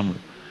in the summer.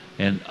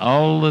 And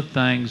all the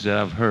things that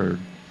I've heard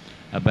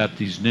about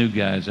these new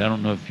guys, I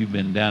don't know if you've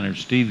been down there.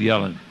 Steve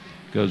Yellen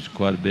goes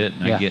quite a bit,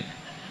 and I get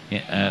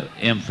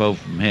info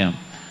from him.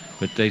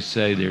 But they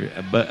say they're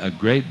a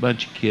great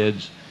bunch of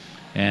kids,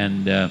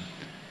 and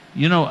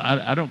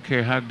I don't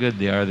care how good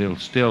they are.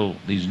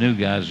 These new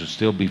guys will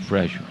still be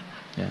freshmen.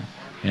 Yeah.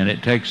 And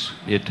it takes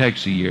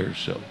a year or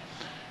so.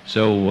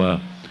 So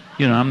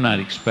I'm not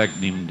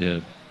expecting him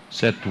to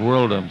set the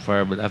world on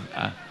fire, but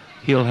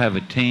he'll have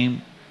a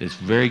team that's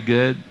very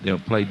good. They'll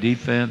play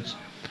defense,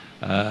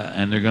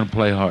 and they're going to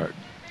play hard.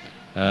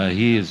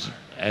 He is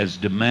as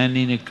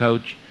demanding a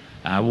coach.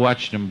 I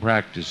watched him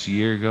practice a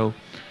year ago,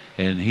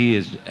 and he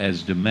is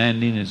as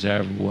demanding as I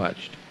ever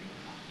watched.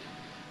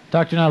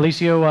 Dr.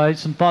 Natalicio,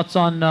 some thoughts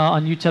on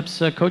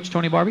UTEP's coach,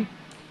 Tony Barbie?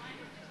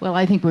 Well,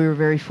 I think we were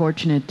very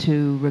fortunate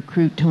to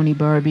recruit Tony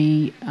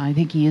Barbie. I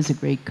think he is a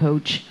great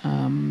coach.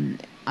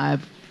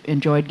 I've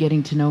enjoyed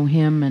getting to know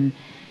him and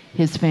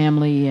his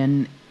family,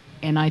 and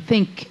I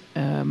think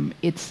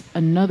it's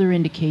another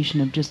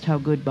indication of just how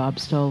good Bob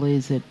Stull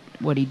is at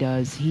what he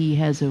does. He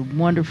has a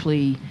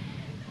wonderfully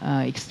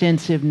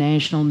extensive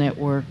national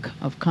network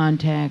of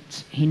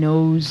contacts. He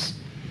knows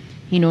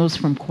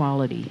from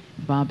quality.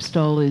 Bob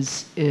Stull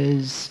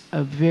is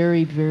a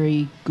very,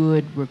 very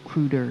good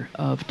recruiter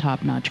of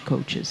top-notch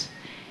coaches,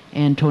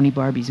 and Tony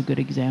Barbie's a good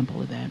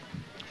example of that.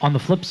 On the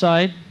flip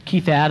side,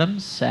 Keith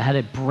Adams had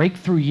a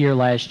breakthrough year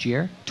last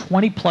year,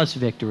 20-plus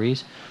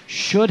victories,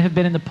 should have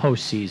been in the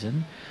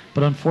postseason,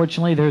 but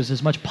unfortunately there's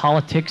as much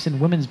politics in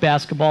women's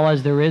basketball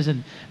as there is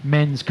in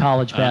men's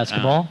college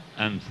basketball.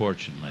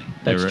 Unfortunately.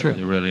 That's true.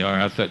 They really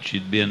are. I thought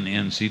she'd be in the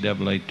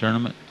NCAA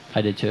tournament.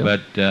 I did too.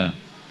 But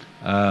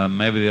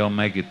maybe they'll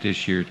make it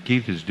this year.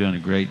 Keith is doing a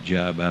great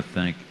job, I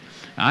think.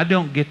 I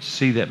don't get to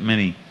see that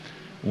many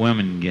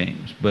women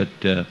games, but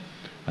the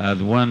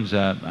ones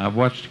I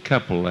watched a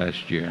couple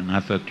last year, and I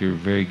thought they were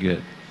very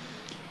good.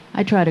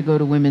 I try to go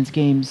to women's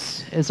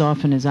games as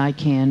often as I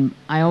can.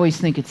 I always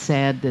think it's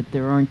sad that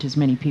there aren't as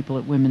many people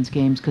at women's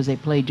games because they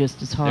play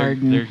just as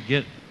hard.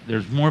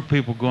 There's more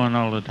people going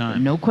all the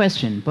time. No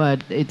question,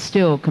 but it's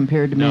still,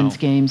 compared to men's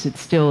games,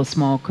 it's still a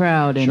small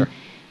crowd. And sure.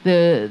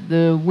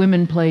 The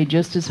women play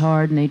just as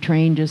hard, and they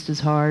train just as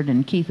hard,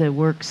 and Keitha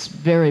works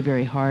very,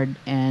 very hard.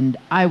 And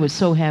I was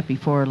so happy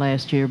for her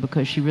last year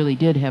because she really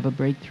did have a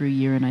breakthrough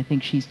year, and I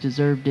think she's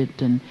deserved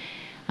it. And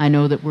I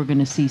know that we're going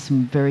to see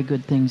some very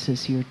good things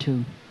this year,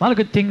 too. A lot of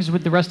good things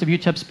with the rest of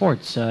UTEP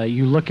sports.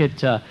 You look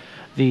at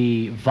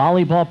the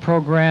volleyball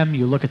program,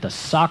 you look at the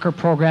soccer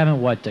program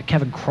and what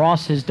Kevin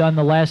Cross has done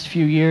the last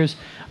few years.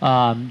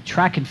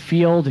 Track and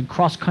field and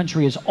cross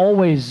country is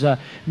always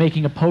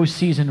making a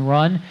postseason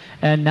run.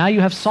 And now you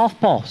have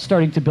softball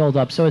starting to build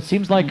up. So it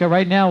seems like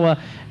right now,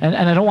 and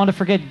I don't want to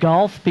forget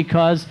golf,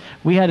 because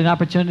we had an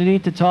opportunity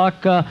to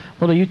talk a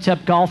little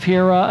UTEP golf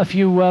here a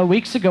few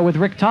weeks ago with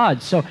Rick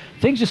Todd. So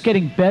things just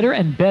getting better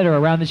and better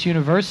around this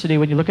university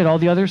when you look at all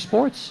the other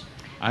sports.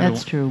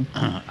 That's true.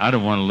 I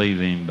don't want to leave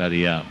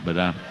anybody out, but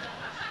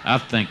I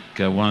think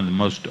one of the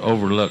most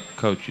overlooked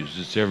coaches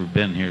that's ever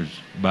been here is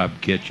Bob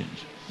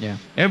Kitchens. Yeah.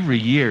 Every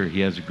year he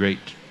has a great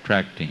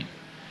track team.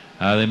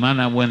 They might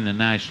not win the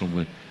national,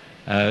 but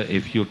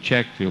if you'll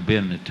check, they'll be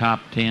in the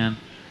top 10.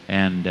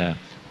 And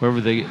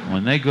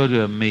when they go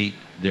to a meet,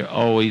 they're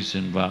always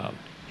involved.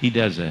 He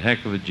does a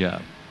heck of a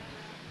job.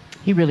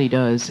 He really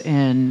does.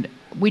 And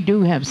we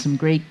do have some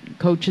great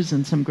coaches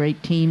and some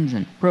great teams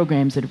and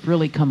programs that have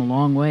really come a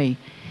long way.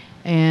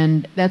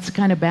 And that's the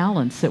kind of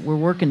balance that we're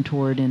working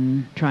toward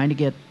in trying to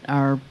get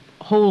our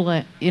whole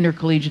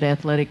intercollegiate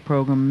athletic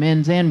program,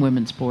 men's and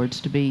women's sports,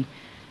 to be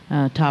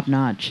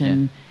top-notch.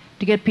 And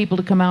to get people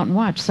to come out and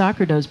watch.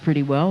 Soccer does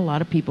pretty well. A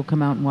lot of people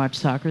come out and watch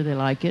soccer. They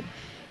like it.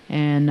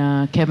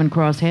 And Kevin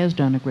Cross has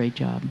done a great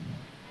job.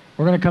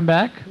 We're going to come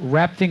back,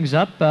 wrap things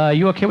up.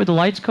 You okay with the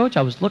lights, Coach?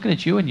 I was looking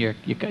at you, and you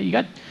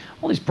got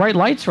all these bright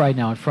lights right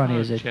now in front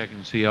of you. Check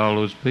and see all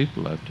those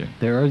people out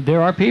there.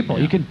 There are people.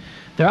 Yeah.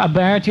 I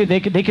guarantee you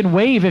they can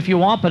wave if you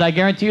want, but I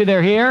guarantee you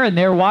they're here and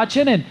they're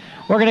watching. And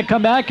we're going to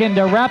come back and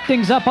wrap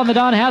things up on the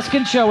Don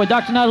Haskins Show with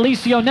Dr.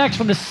 Natalicio next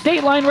from the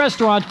State Line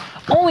Restaurant,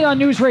 only on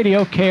News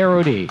Radio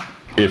KROD.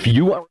 If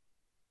you are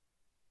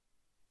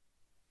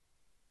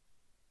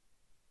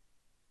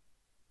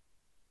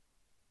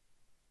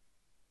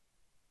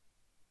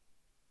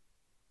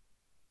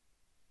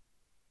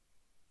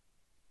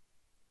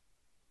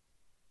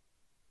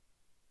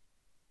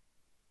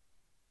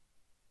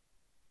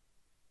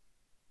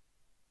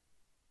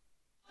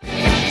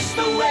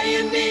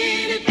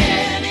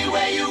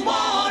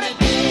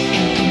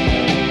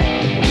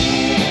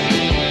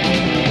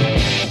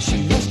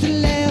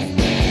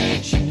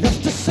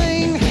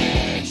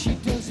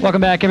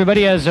Welcome back,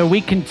 everybody, as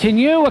we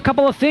continue. A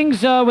couple of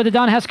things with the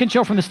Don Haskins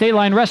Show from the State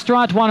Line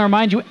Restaurant. Want to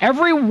remind you,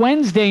 every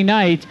Wednesday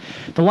night,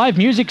 the live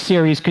music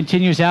series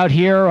continues out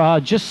here,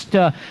 just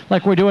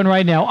like we're doing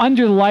right now.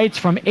 Under the lights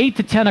from 8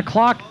 to 10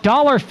 o'clock,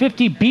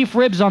 $1.50 beef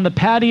ribs on the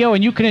patio,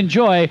 and you can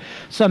enjoy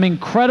some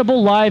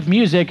incredible live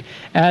music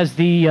as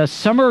the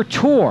summer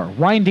tour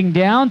winding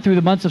down through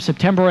the months of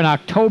September and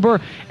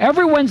October.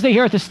 Every Wednesday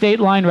here at the State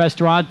Line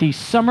Restaurant, the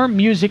summer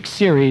music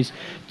series,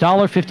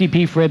 $1.50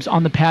 beef ribs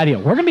on the patio.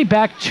 We're going to be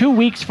back 2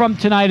 weeks from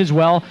tonight as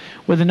well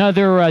with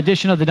another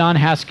edition of the Don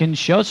Haskins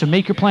Show, so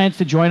make your plans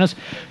to join us.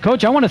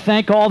 Coach, I want to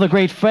thank all the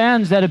great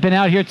fans that have been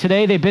out here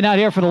today. They've been out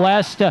here for the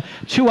last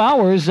 2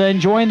 hours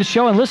enjoying the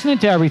show and listening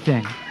to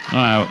everything.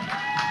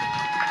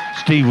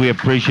 Steve, we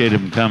appreciate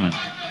them coming.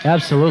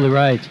 Absolutely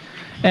right.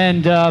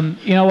 And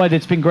you know what?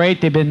 It's been great.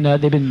 They've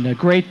been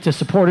great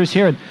supporters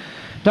here. And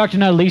Dr.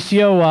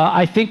 Natalicio,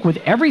 I think with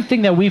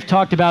everything that we've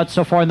talked about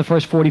so far in the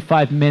first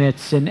 45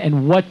 minutes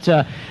and what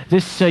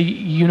this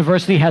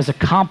university has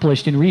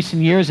accomplished in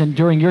recent years and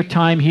during your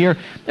time here,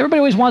 everybody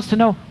always wants to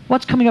know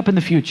what's coming up in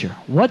the future.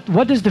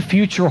 What does the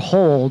future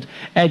hold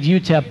at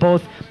UTEP,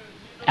 both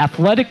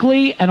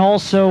athletically and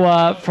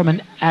also from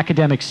an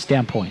academic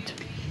standpoint?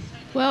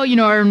 Well, you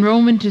know, our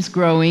enrollment is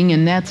growing,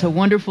 and that's a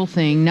wonderful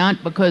thing,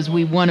 not because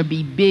we want to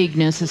be big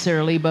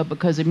necessarily, but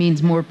because it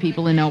means more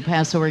people in El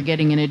Paso are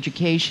getting an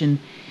education.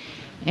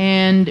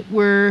 And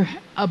we're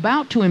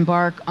about to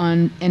embark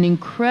on an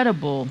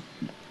incredible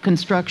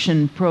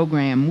construction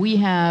program. We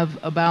have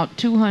about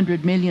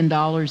 $200 million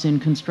in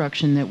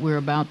construction that we're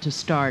about to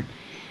start.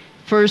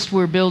 First,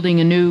 we're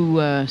building a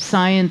new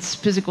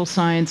physical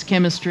science,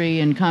 chemistry,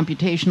 and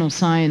computational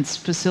science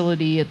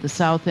facility at the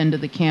south end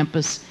of the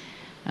campus,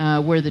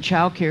 where the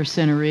Child Care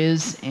Center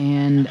is,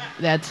 and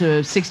that's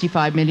a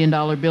 $65 million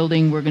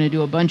building. We're going to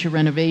do a bunch of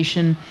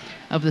renovation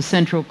of the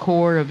central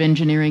core of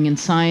engineering and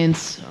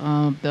science,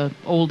 the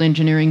old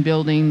engineering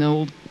building, the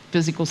old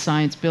physical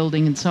science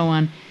building, and so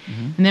on.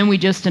 Mm-hmm. And then we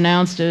just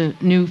announced a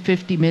new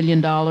 $50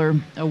 million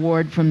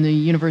award from the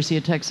University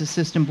of Texas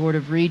System Board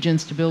of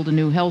Regents to build a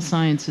new health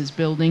sciences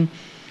building,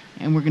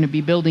 and we're going to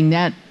be building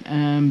that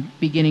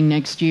beginning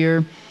next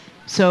year.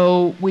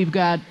 So we've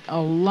got a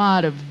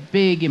lot of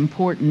big,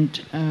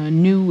 important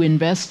new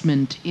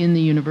investment in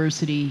the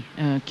university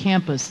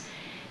campus.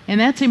 And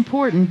that's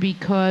important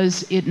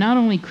because it not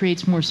only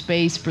creates more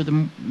space for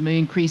the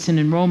increase in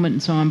enrollment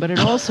and so on, but it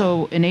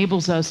also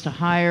enables us to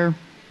hire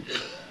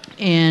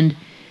and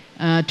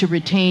to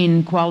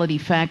retain quality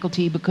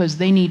faculty because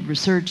they need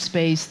research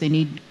space, they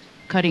need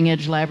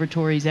cutting-edge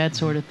laboratories, that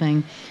sort of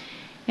thing.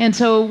 And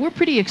so we're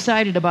pretty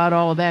excited about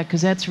all of that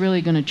because that's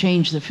really going to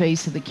change the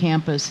face of the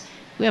campus.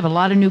 We have a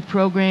lot of new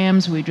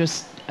programs. We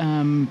just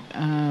gotten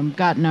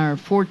our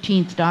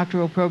 14th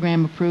doctoral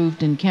program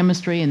approved in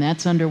chemistry, and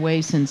that's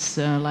underway since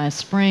last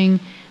spring.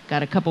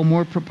 Got a couple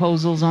more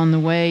proposals on the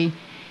way.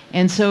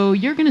 And so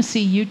you're going to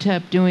see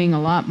UTEP doing a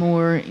lot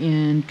more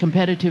in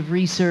competitive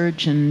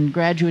research and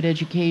graduate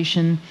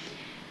education.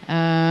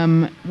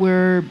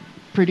 We're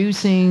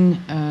producing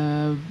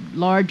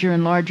larger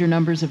and larger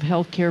numbers of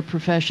healthcare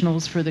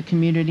professionals for the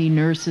community,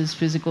 nurses,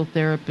 physical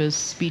therapists,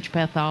 speech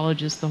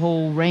pathologists, the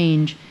whole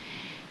range.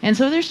 And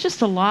so there's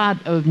just a lot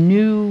of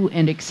new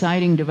and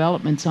exciting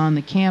developments on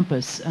the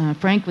campus.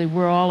 Frankly,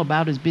 we're all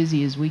about as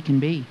busy as we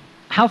can be.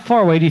 How far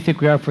away do you think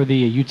we are for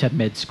the UTEP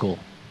Med School?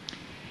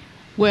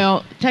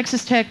 Well,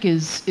 Texas Tech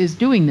is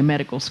doing the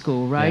medical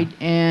school, right?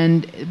 Yeah.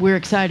 And we're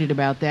excited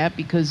about that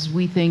because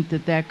we think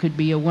that that could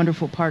be a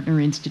wonderful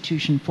partner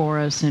institution for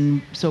us.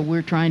 And so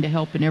we're trying to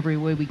help in every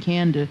way we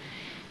can to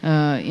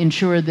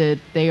ensure that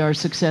they are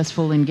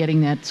successful in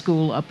getting that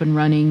school up and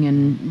running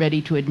and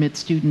ready to admit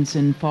students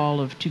in fall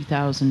of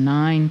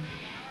 2009.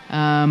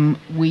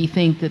 We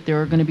think that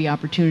there are going to be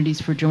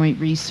opportunities for joint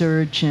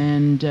research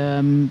and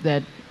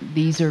that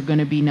these are going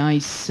to be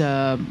nice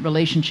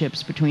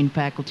relationships between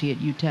faculty at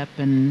UTEP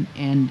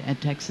and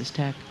at Texas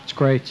Tech. It's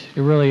great.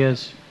 It really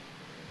is.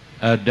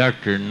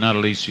 Dr.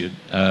 Natalicio,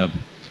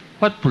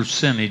 what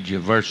percentage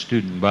of our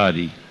student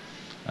body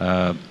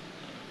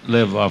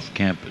live off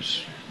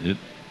campus?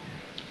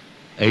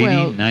 80,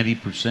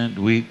 90%?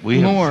 We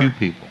have a few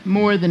people.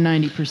 More than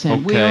 90%.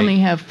 Okay. We only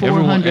have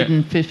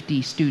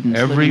 450 students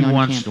every living on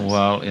once campus. in a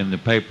while in the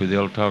paper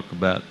they'll talk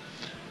about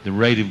the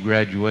rate of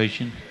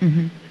graduation.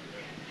 Mm-hmm.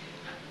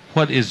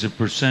 What is the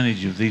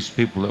percentage of these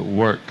people that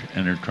work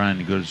and are trying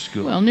to go to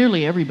school? Well,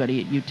 nearly everybody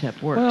at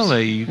UTEP works. Well,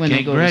 you when can't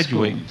they go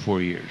graduate to in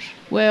 4 years.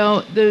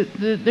 Well,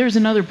 there's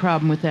another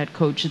problem with that,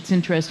 Coach. It's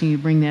interesting you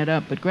bring that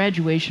up, but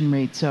graduation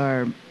rates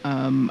are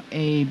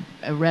a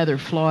rather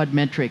flawed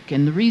metric,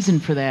 and the reason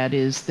for that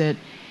is that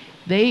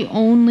they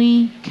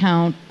only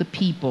count the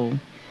people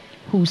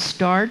who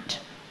start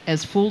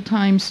as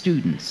full-time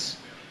students,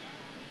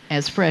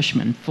 as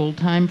freshmen,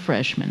 full-time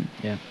freshmen.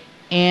 Yeah.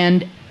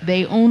 And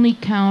they only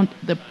count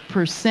the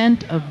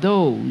percent of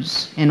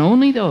those, and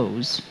only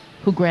those,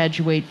 who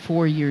graduate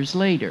 4 years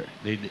later.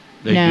 They do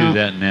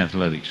that in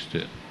athletics,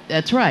 too.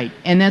 That's right.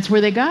 And that's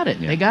where they got it.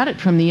 Yeah. They got it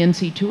from the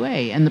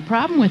NC2A. And the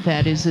problem with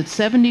that is that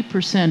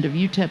 70% of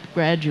UTEP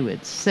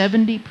graduates,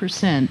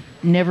 70%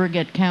 never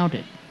get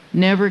counted.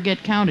 Never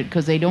get counted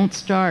because they don't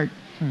start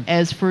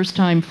as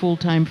first-time,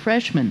 full-time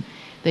freshmen.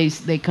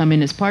 They come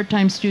in as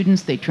part-time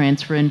students. They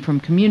transfer in from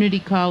community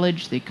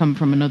college. They come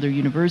from another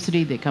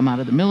university. They come out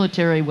of the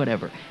military,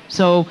 whatever.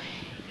 So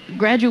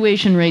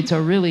graduation rates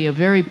are really a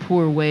very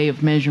poor way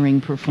of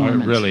measuring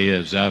performance. It really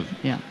is. I've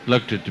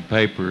looked at the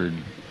paper,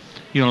 and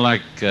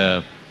like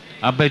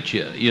I bet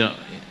you,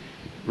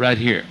 right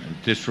here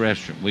at this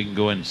restaurant, we can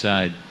go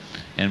inside,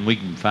 and we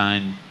can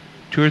find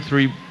 2 or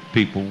 3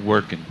 people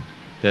working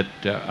that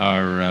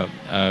are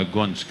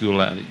going to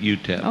school out at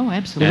UTEP. Oh,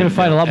 absolutely. We're going to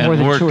find a lot more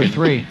than working. 2 or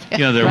 3.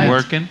 They're Right.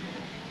 working,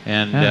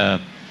 and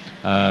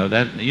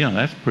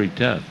that's pretty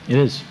tough. It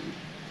is.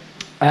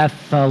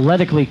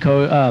 Athletically,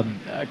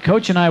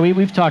 Coach and I,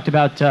 we've talked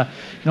about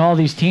all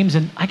these teams,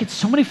 and I get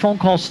so many phone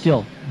calls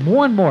still,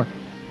 more and more.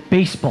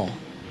 Baseball.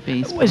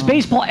 Is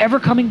baseball ever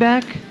coming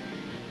back?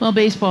 Well,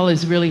 baseball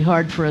is really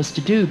hard for us to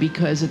do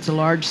because it's a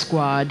large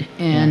squad,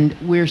 and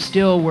we're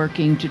still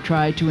working to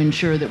try to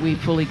ensure that we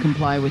fully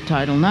comply with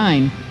Title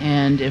IX.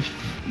 And if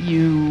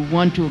you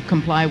want to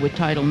comply with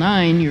Title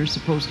IX, you're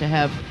supposed to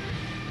have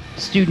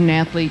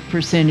student-athlete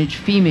percentage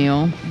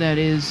female that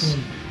is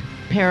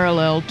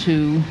parallel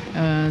to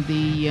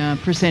the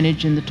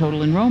percentage in the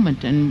total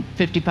enrollment, and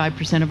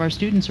 55% of our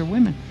students are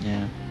women.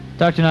 Yeah.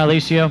 Dr.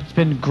 Natalicio, it's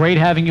been great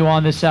having you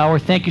on this hour.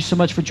 Thank you so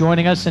much for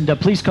joining us, and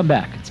please come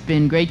back. It's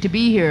been great to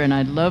be here, and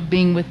I love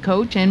being with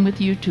Coach and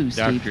with you too,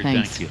 Steve. Doctor,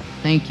 Thanks. thank you.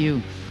 Thank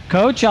you.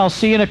 Coach, I'll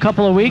see you in a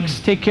couple of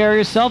weeks. Take care of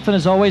yourself, and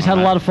as always, had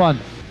a lot of fun.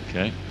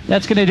 Okay.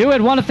 That's going to do it.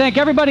 I want to thank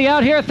everybody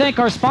out here. Thank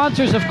our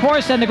sponsors, of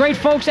course, and the great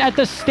folks at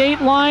the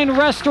State Line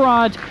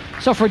Restaurant.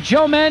 So for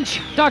Joe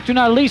Mensch, Dr.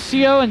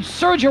 Natalicio, and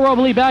Sergio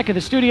Robley back at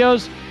the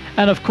studios,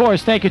 and of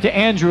course, thank you to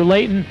Andrew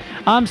Layton.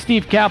 I'm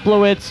Steve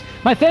Kaplowitz.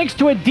 My thanks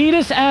to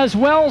Adidas as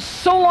well.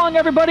 So long,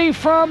 everybody,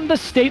 from the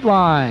State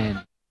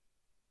Line.